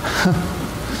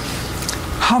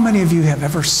 How many of you have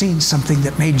ever seen something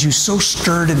that made you so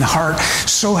stirred in the heart,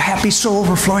 so happy, so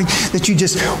overflowing, that you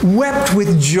just wept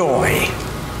with joy?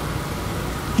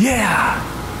 Yeah.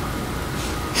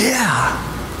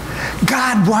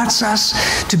 God wants us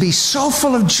to be so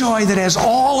full of joy that as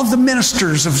all of the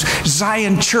ministers of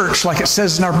Zion Church, like it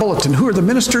says in our bulletin, who are the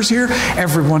ministers here?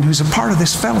 Everyone who's a part of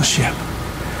this fellowship.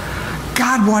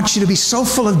 God wants you to be so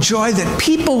full of joy that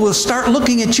people will start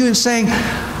looking at you and saying,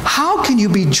 how can you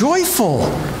be joyful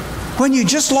when you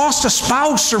just lost a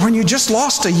spouse, or when you just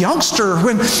lost a youngster,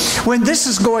 when this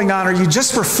is going on, or you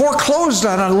just were foreclosed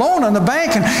on a loan on the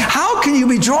bank, and how can you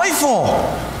be joyful?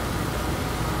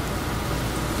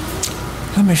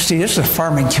 Let me see, this is a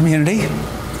farming community.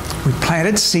 We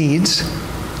planted seeds,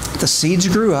 the seeds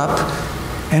grew up,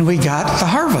 and we got the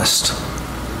harvest.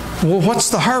 Well, what's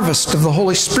the harvest of the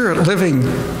Holy Spirit living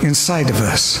inside of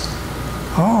us?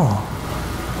 Oh,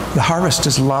 the harvest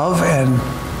is love and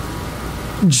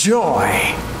joy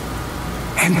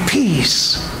and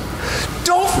peace.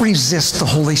 Don't resist the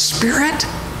Holy Spirit.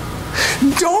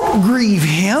 Don't grieve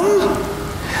Him.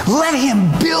 Let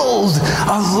Him build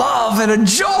a love and a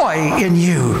joy in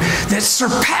you that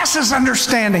surpasses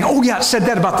understanding. Oh, yeah, it said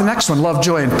that about the next one. Love,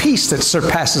 joy, and peace that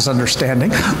surpasses understanding.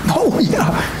 Oh,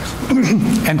 yeah.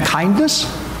 And kindness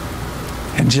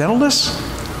and gentleness.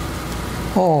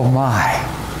 Oh, my.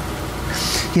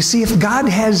 You see, if God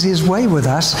has His way with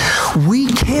us, we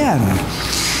can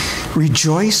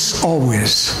rejoice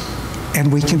always,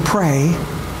 and we can pray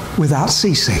without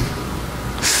ceasing.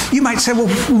 You might say, well,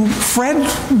 Fred,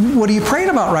 what are you praying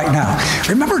about right now?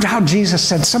 Remember how Jesus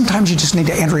said sometimes you just need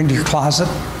to enter into your closet?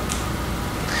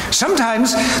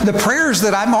 Sometimes the prayers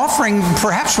that I'm offering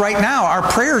perhaps right now are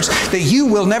prayers that you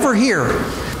will never hear,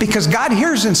 Because God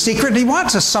hears in secret, and He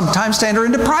wants us sometimes to enter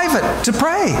into private to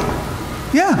pray.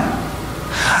 Yeah.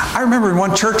 I remember in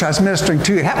one church I was ministering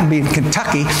to, it happened to be in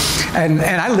Kentucky, and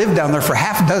I lived down there for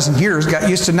half a dozen years, got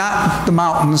used to not the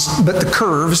mountains, but the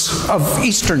curves of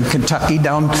eastern Kentucky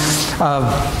down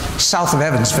south of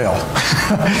Evansville.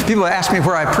 People ask me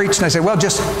where I preach, and I say, well,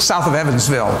 just south of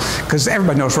Evansville, because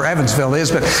everybody knows where Evansville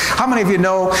is, but how many of you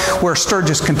know where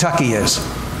Sturgis, Kentucky is?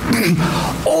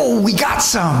 Oh, we got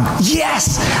some.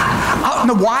 Yes. Out in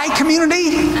the Y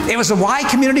community. It was a Y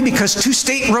community because two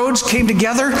state roads came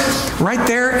together right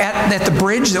there at the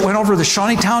bridge that went over the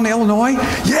Shawneetown, Illinois.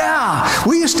 Yeah.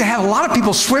 We used to have a lot of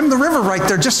people swim the river right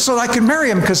there just so I could marry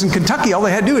them, because in Kentucky all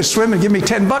they had to do is swim and give me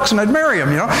 $10 and I'd marry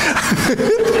them, you know.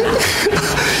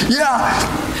 Yeah.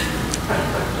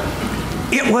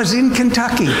 It was in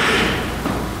Kentucky.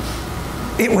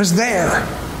 It was there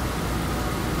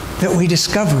that we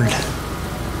discovered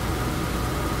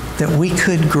that we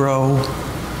could grow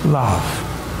love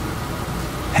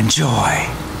and joy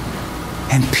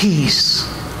and peace.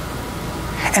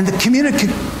 And the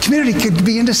community could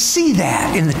begin to see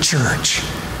that in the church.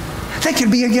 They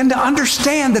could begin to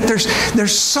understand that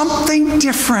there's something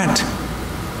different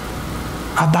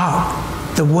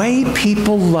about the way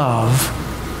people love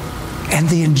and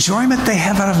the enjoyment they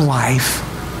have out of life.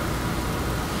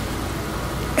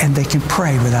 And they can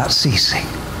pray without ceasing.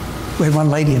 We had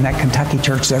one lady in that Kentucky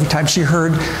church, every time she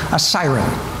heard a siren,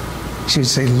 she would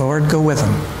say, Lord, go with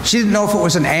them. She didn't know if it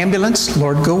was an ambulance,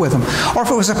 Lord, go with them. Or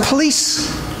if it was a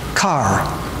police car,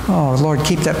 oh, Lord,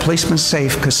 keep that policeman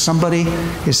safe, because somebody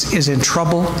is in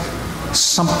trouble,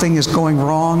 something is going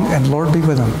wrong, and Lord, be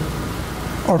with them.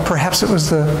 Or perhaps it was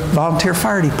the volunteer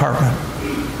fire department.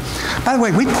 By the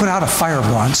way, we put out a fire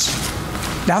once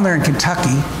down there in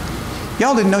Kentucky.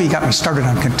 Y'all didn't know you got me started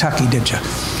on Kentucky, did you?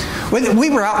 We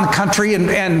were out in the country,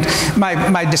 and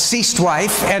my deceased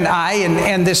wife and I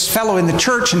and this fellow in the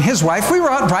church and his wife, we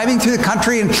were out driving through the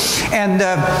country, and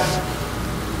I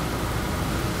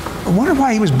wonder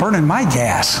why he was burning my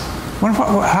gas.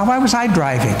 Why was I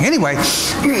driving? Anyway,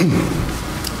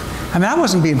 I mean, I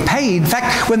wasn't being paid. In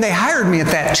fact, when they hired me at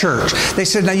that church, they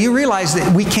said, now you realize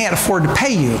that we can't afford to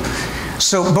pay you.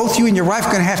 So both you and your wife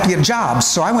are going to have to get jobs.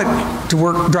 So I went to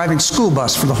work driving school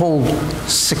bus for the whole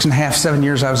 6.5, 7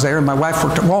 years I was there. And my wife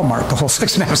worked at Walmart the whole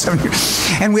 6.5, 7 years.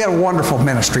 And we had a wonderful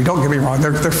ministry. Don't get me wrong.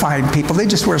 They're fine people. They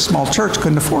just were a small church,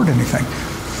 couldn't afford anything.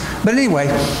 But anyway,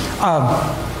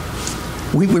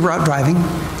 we were out driving.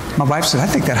 My wife said, I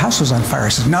think that house was on fire. I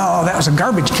said, no, that was a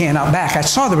garbage can out back. I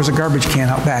saw there was a garbage can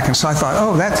out back. And so I thought,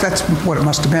 oh, that's what it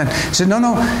must have been. I said,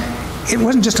 no, it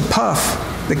wasn't just a puff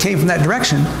that came from that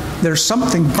direction. There's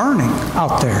something burning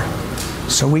out there.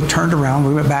 So we turned around,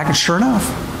 we went back, and sure enough,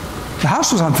 the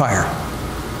house was on fire.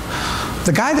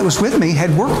 The guy that was with me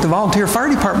had worked at the volunteer fire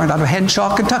department out of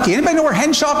Henshaw, Kentucky. Anybody know where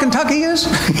Henshaw, Kentucky is?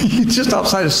 Just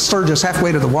outside of Sturgis,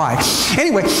 halfway to the Y.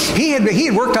 Anyway, he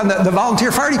had worked on the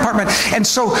volunteer fire department, and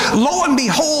so lo and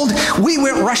behold, we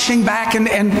went rushing back,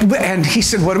 and he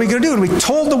said, what are we going to do? And we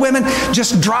told the women,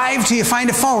 just drive till you find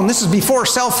a phone. This is before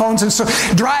cell phones, and so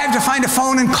drive to find a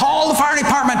phone and call the fire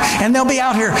department, and they'll be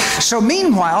out here. So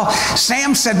meanwhile,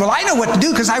 Sam said, well, I know what to do,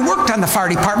 because I worked on the fire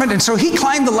department, and so he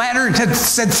climbed the ladder and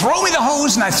said, throw me the hose.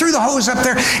 And I threw the hose up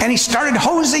there, and he started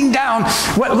hosing down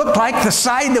what looked like the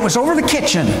side that was over the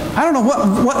kitchen. I don't know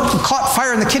what caught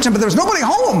fire in the kitchen, but there was nobody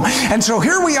home. And so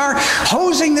here we are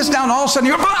hosing this down. All of a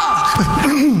sudden,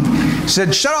 he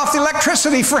said, shut off the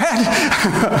electricity, Fred.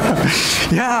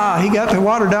 Yeah, he got the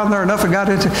water down there enough and got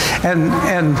into,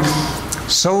 and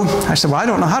so I said, well, I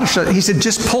don't know how to shut it. He said,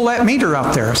 just pull that meter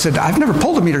out there. I said, I've never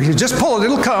pulled a meter. He said, just pull it,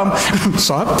 it'll come.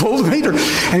 So I pulled the meter.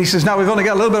 And he says, now we've only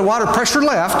got a little bit of water pressure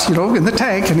left, in the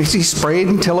tank. And he sprayed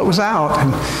until it was out.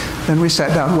 And then we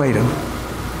sat down and waited.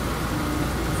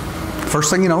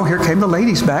 First thing you know, here came the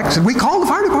ladies back. Said, we called the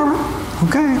fire department.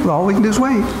 Okay, well, all we can do is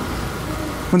wait.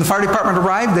 When the fire department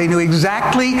arrived, they knew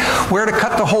exactly where to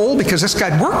cut the hole, because this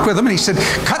guy worked with them, and he said,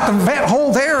 cut the vent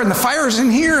hole there, and the fire's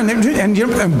in here,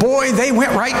 and boy, they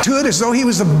went right to it as though he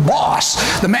was the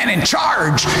boss, the man in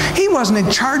charge. He wasn't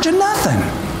in charge of nothing.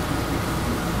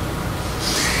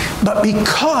 But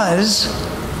because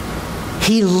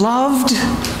he loved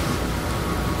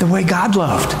the way God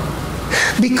loved,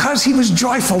 because he was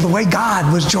joyful the way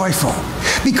God was joyful,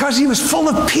 because he was full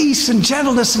of peace and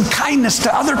gentleness and kindness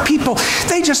to other people,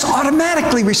 they just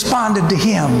automatically responded to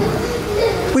him.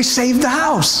 We saved the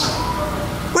house.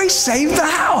 We saved the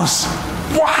house.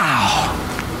 Wow.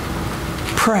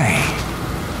 Pray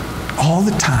all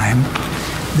the time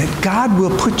that God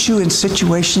will put you in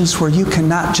situations where you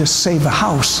cannot just save a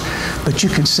house, but you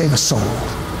can save a soul.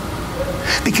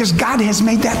 Because God has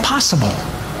made that possible.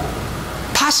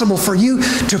 possible for you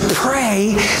to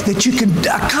pray that you can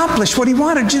accomplish what He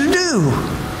wanted you to do.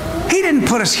 He didn't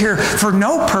put us here for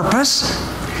no purpose.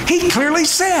 He clearly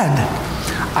said,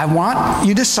 I want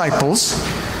you disciples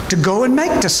to go and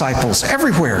make disciples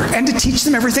everywhere and to teach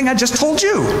them everything I just told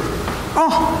you.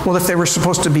 Oh, well, if they were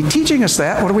supposed to be teaching us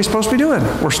that, what are we supposed to be doing?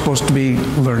 We're supposed to be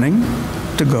learning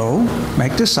to go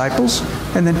make disciples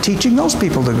and then teaching those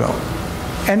people to go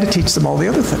and to teach them all the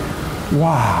other things.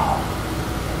 Wow.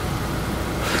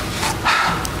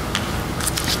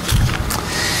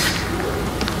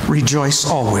 Rejoice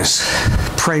always.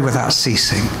 Pray without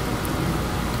ceasing.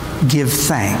 Give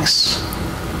thanks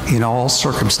in all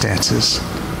circumstances,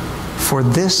 for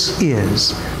this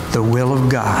is the will of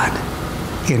God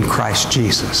in Christ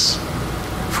Jesus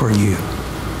for you.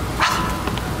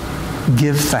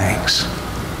 Give thanks.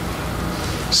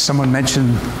 Someone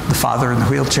mentioned the father in the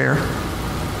wheelchair.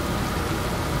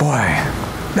 Boy,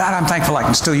 God, I'm thankful I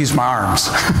can still use my arms.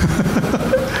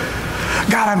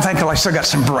 God, I'm thankful I still got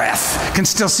some breath, can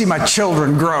still see my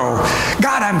children grow.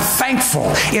 God, I'm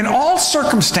thankful. In all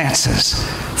circumstances,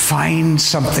 find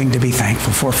something to be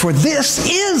thankful for this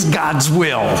is God's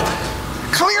will.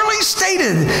 Clearly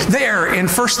stated there in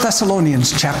 1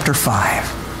 Thessalonians chapter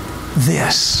 5.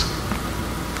 This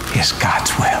is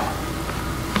God's will.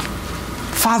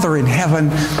 Father in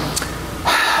heaven,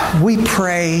 we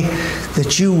pray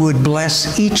that you would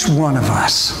bless each one of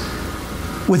us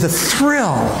with a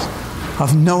thrill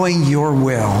of knowing your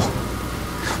will,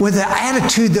 with the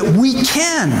attitude that we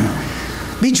can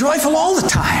be joyful all the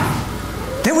time,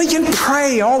 that we can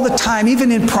pray all the time,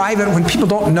 even in private when people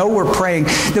don't know we're praying,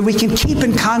 that we can keep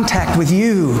in contact with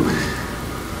you.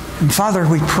 And Father,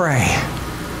 we pray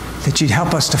that you'd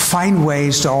help us to find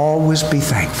ways to always be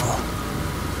thankful.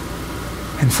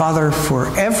 And Father, for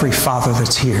every father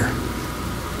that's here,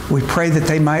 we pray that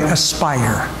they might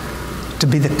aspire to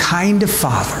be the kind of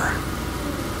father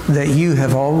that you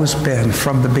have always been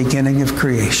from the beginning of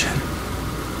creation,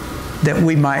 that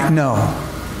we might know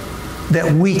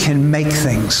that we can make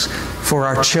things for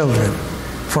our children,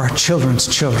 for our children's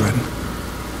children,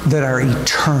 that are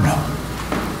eternal.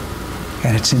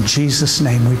 And it's in Jesus'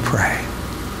 name we pray.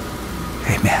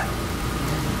 Amen.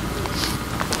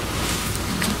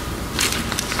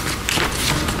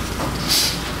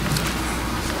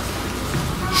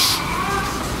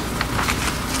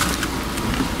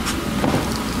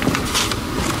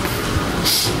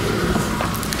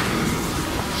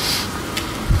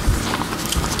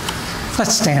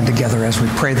 Let's stand together as we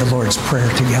pray the Lord's Prayer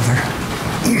together.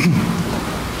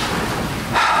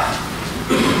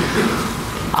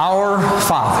 Our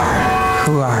Father,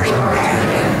 who art in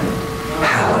heaven,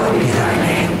 hallowed be thy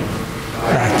name.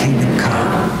 Thy kingdom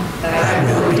come, thy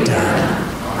will be done,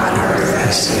 on earth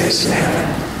as it is in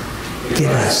heaven.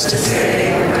 Give us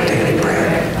today our daily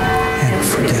bread, and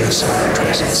forgive us our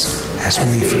trespasses, as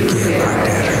we forgive our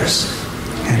debtors.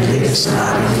 And lead us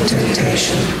not into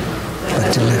temptation,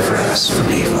 but deliver us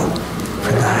from evil.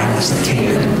 For thine is the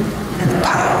kingdom, and the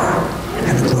power,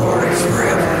 and the glory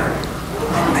forever.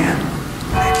 Amen.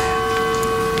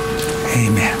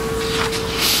 Amen.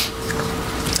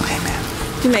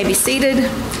 Amen. You may be seated.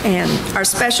 And our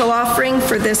special offering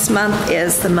for this month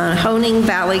is the Mahoning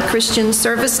Valley Christian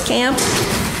Service Camp.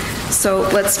 So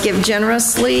let's give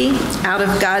generously out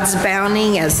of God's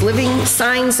bounty as living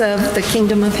signs of the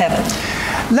kingdom of heaven.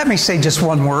 Let me say just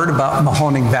one word about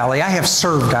Mahoning Valley. I have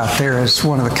served out there as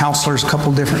one of the counselors a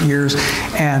couple different years,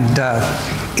 and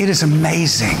it is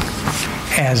amazing,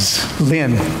 as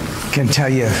Lynn can tell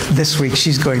you this week,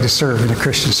 she's going to serve in a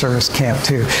Christian service camp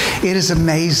too. It is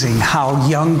amazing how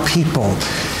young people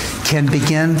can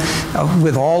begin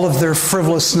with all of their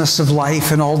frivolousness of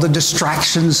life and all the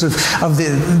distractions of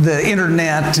the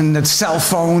internet and the cell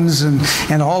phones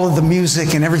and all of the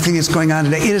music and everything that's going on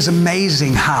today. It is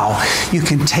amazing how you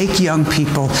can take young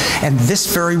people, and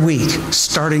this very week,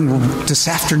 starting this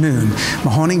afternoon,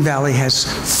 Mahoning Valley has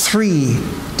 3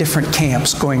 different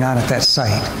camps going on at that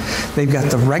site. They've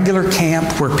got the regular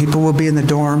camp where people will be in the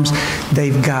dorms.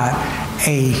 They've got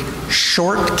a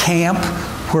short camp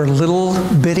where little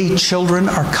bitty children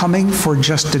are coming for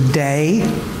just a day.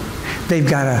 They've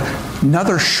got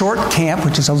another short camp,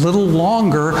 which is a little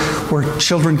longer, where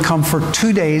children come for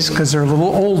 2 days because they're a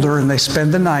little older and they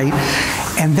spend the night.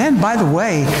 And then, by the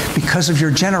way, because of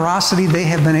your generosity, they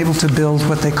have been able to build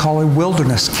what they call a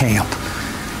wilderness camp.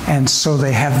 And so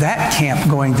they have that camp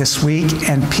going this week,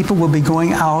 and people will be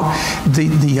going out, the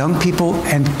young people,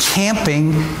 and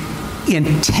camping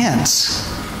in tents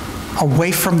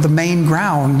away from the main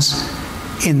grounds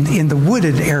in the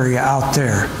wooded area out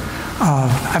there.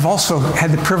 I've also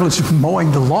had the privilege of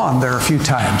mowing the lawn there a few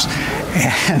times.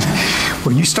 And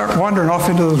when you start wandering off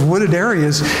into those wooded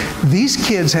areas, these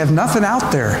kids have nothing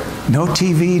out there. No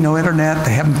TV, no internet.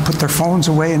 They haven't put their phones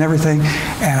away and everything.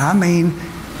 And I mean,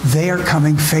 they are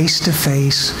coming face to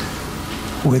face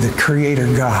with the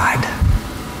Creator God.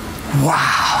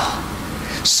 Wow.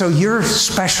 So your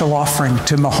special offering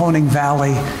to Mahoning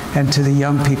Valley and to the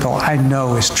young people, I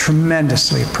know, is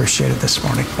tremendously appreciated this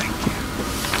morning. Thank you.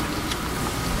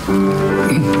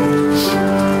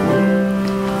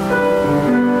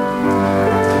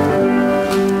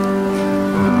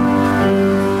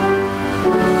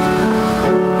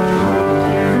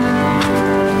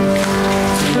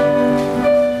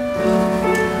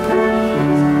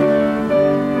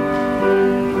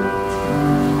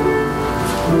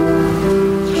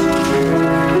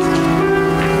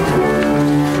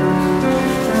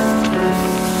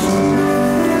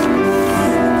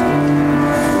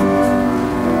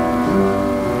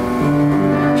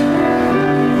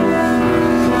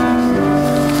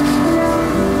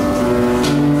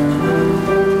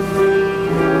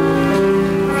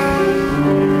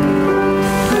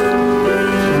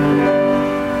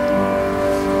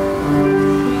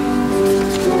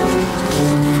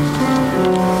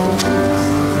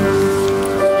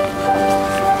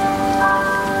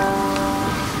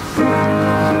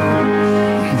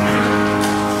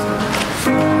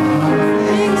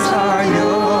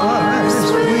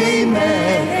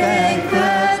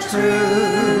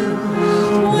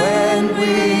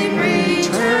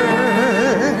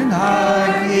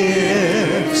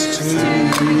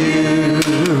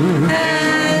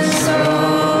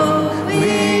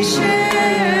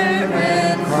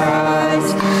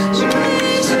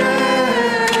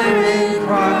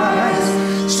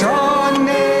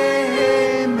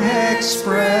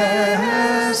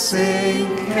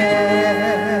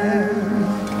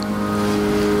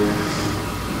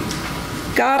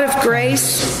 God of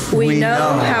grace, we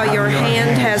know how your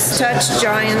hand has touched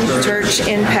Giant Church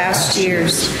in past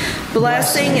years,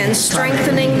 blessing and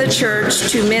strengthening the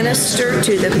church to minister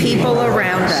to the people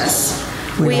around us.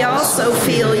 We also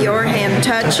feel your hand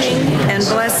touching and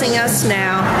blessing us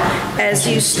now as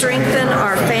you strengthen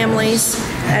our families,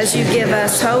 as you give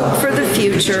us hope for the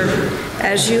future,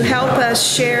 as you help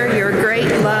us share your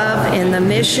great love in the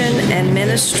mission and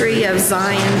ministry of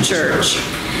Zion Church.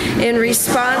 In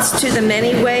response to the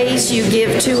many ways you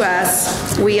give to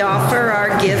us, we offer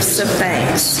our gifts of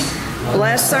thanks.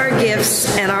 Bless our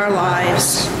gifts and our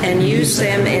lives and use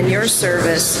them in your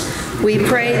service. We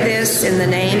pray this in the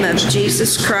name of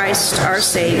Jesus Christ, our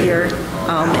Savior.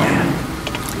 Amen.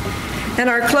 And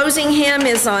our closing hymn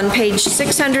is on page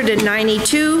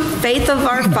 692, Faith of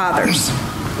Our Fathers.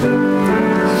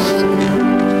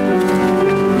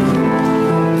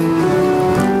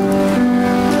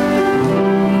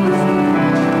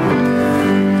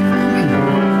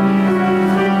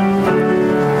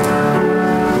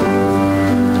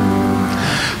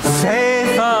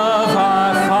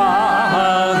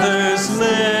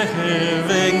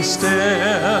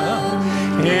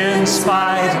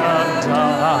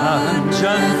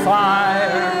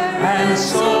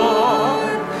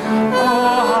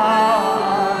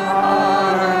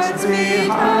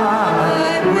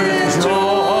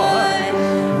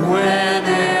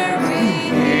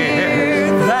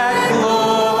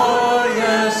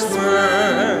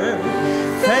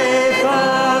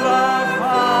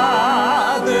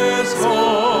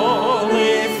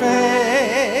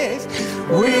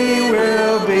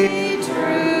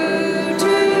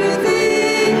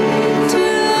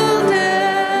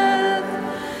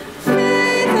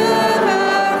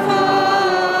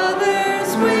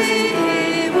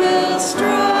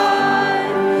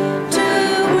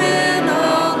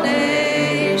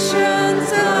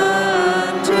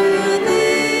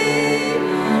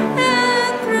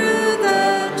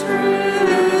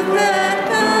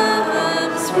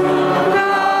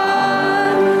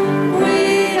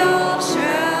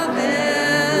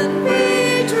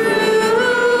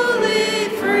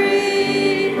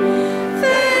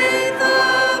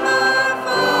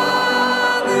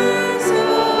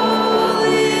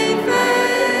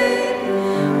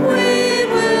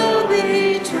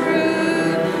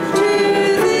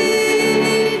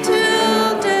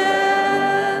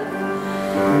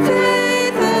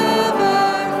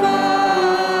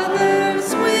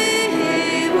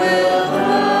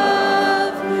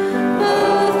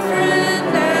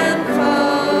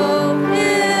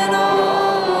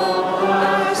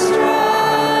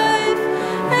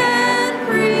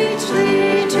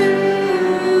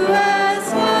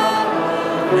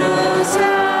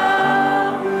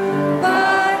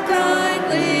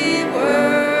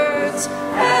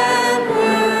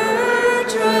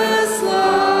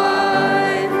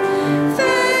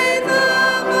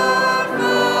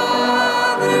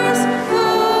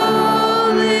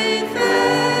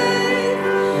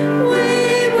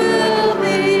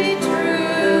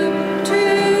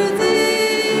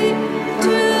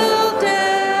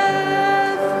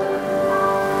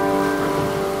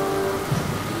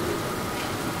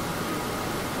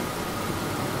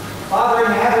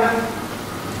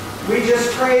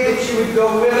 pray that you would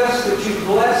go with us, that you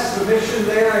bless the mission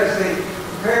there as they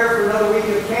prepare for another week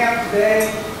of camp today.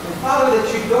 And Father, that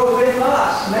you go with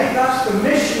us, make us the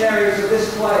missionaries of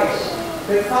this place.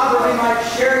 That, Father, we might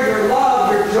share your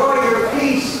love, your joy, your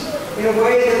peace in a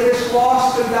way that this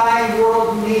lost and dying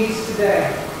world needs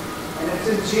today. And it's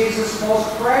in Jesus' most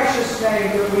precious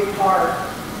name that we part.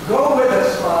 Go with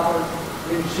us, Father,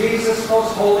 in Jesus'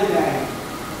 most holy name.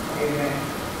 Amen.